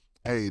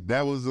 hey,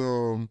 that was,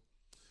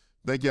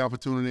 thank y'all for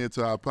tuning in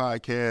to our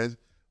podcast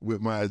with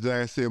my, as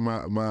I said,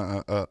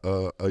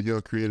 a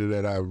young creator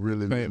that I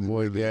really, I'm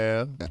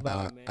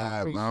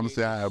gonna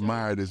say I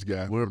admire this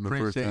guy from the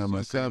first time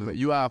I saw him.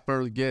 You our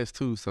first guest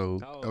too, so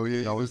Oh yeah,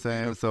 you know what I'm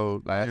saying.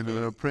 So like,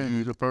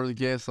 you the first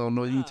guest on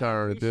No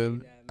U-Turn,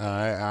 dude. All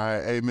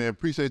right. Hey man,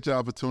 appreciate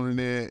y'all for tuning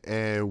in,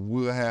 and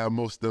we'll have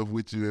more stuff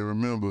with you. And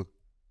remember,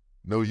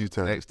 no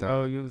U-Turn Next time.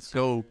 Oh, you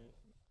go.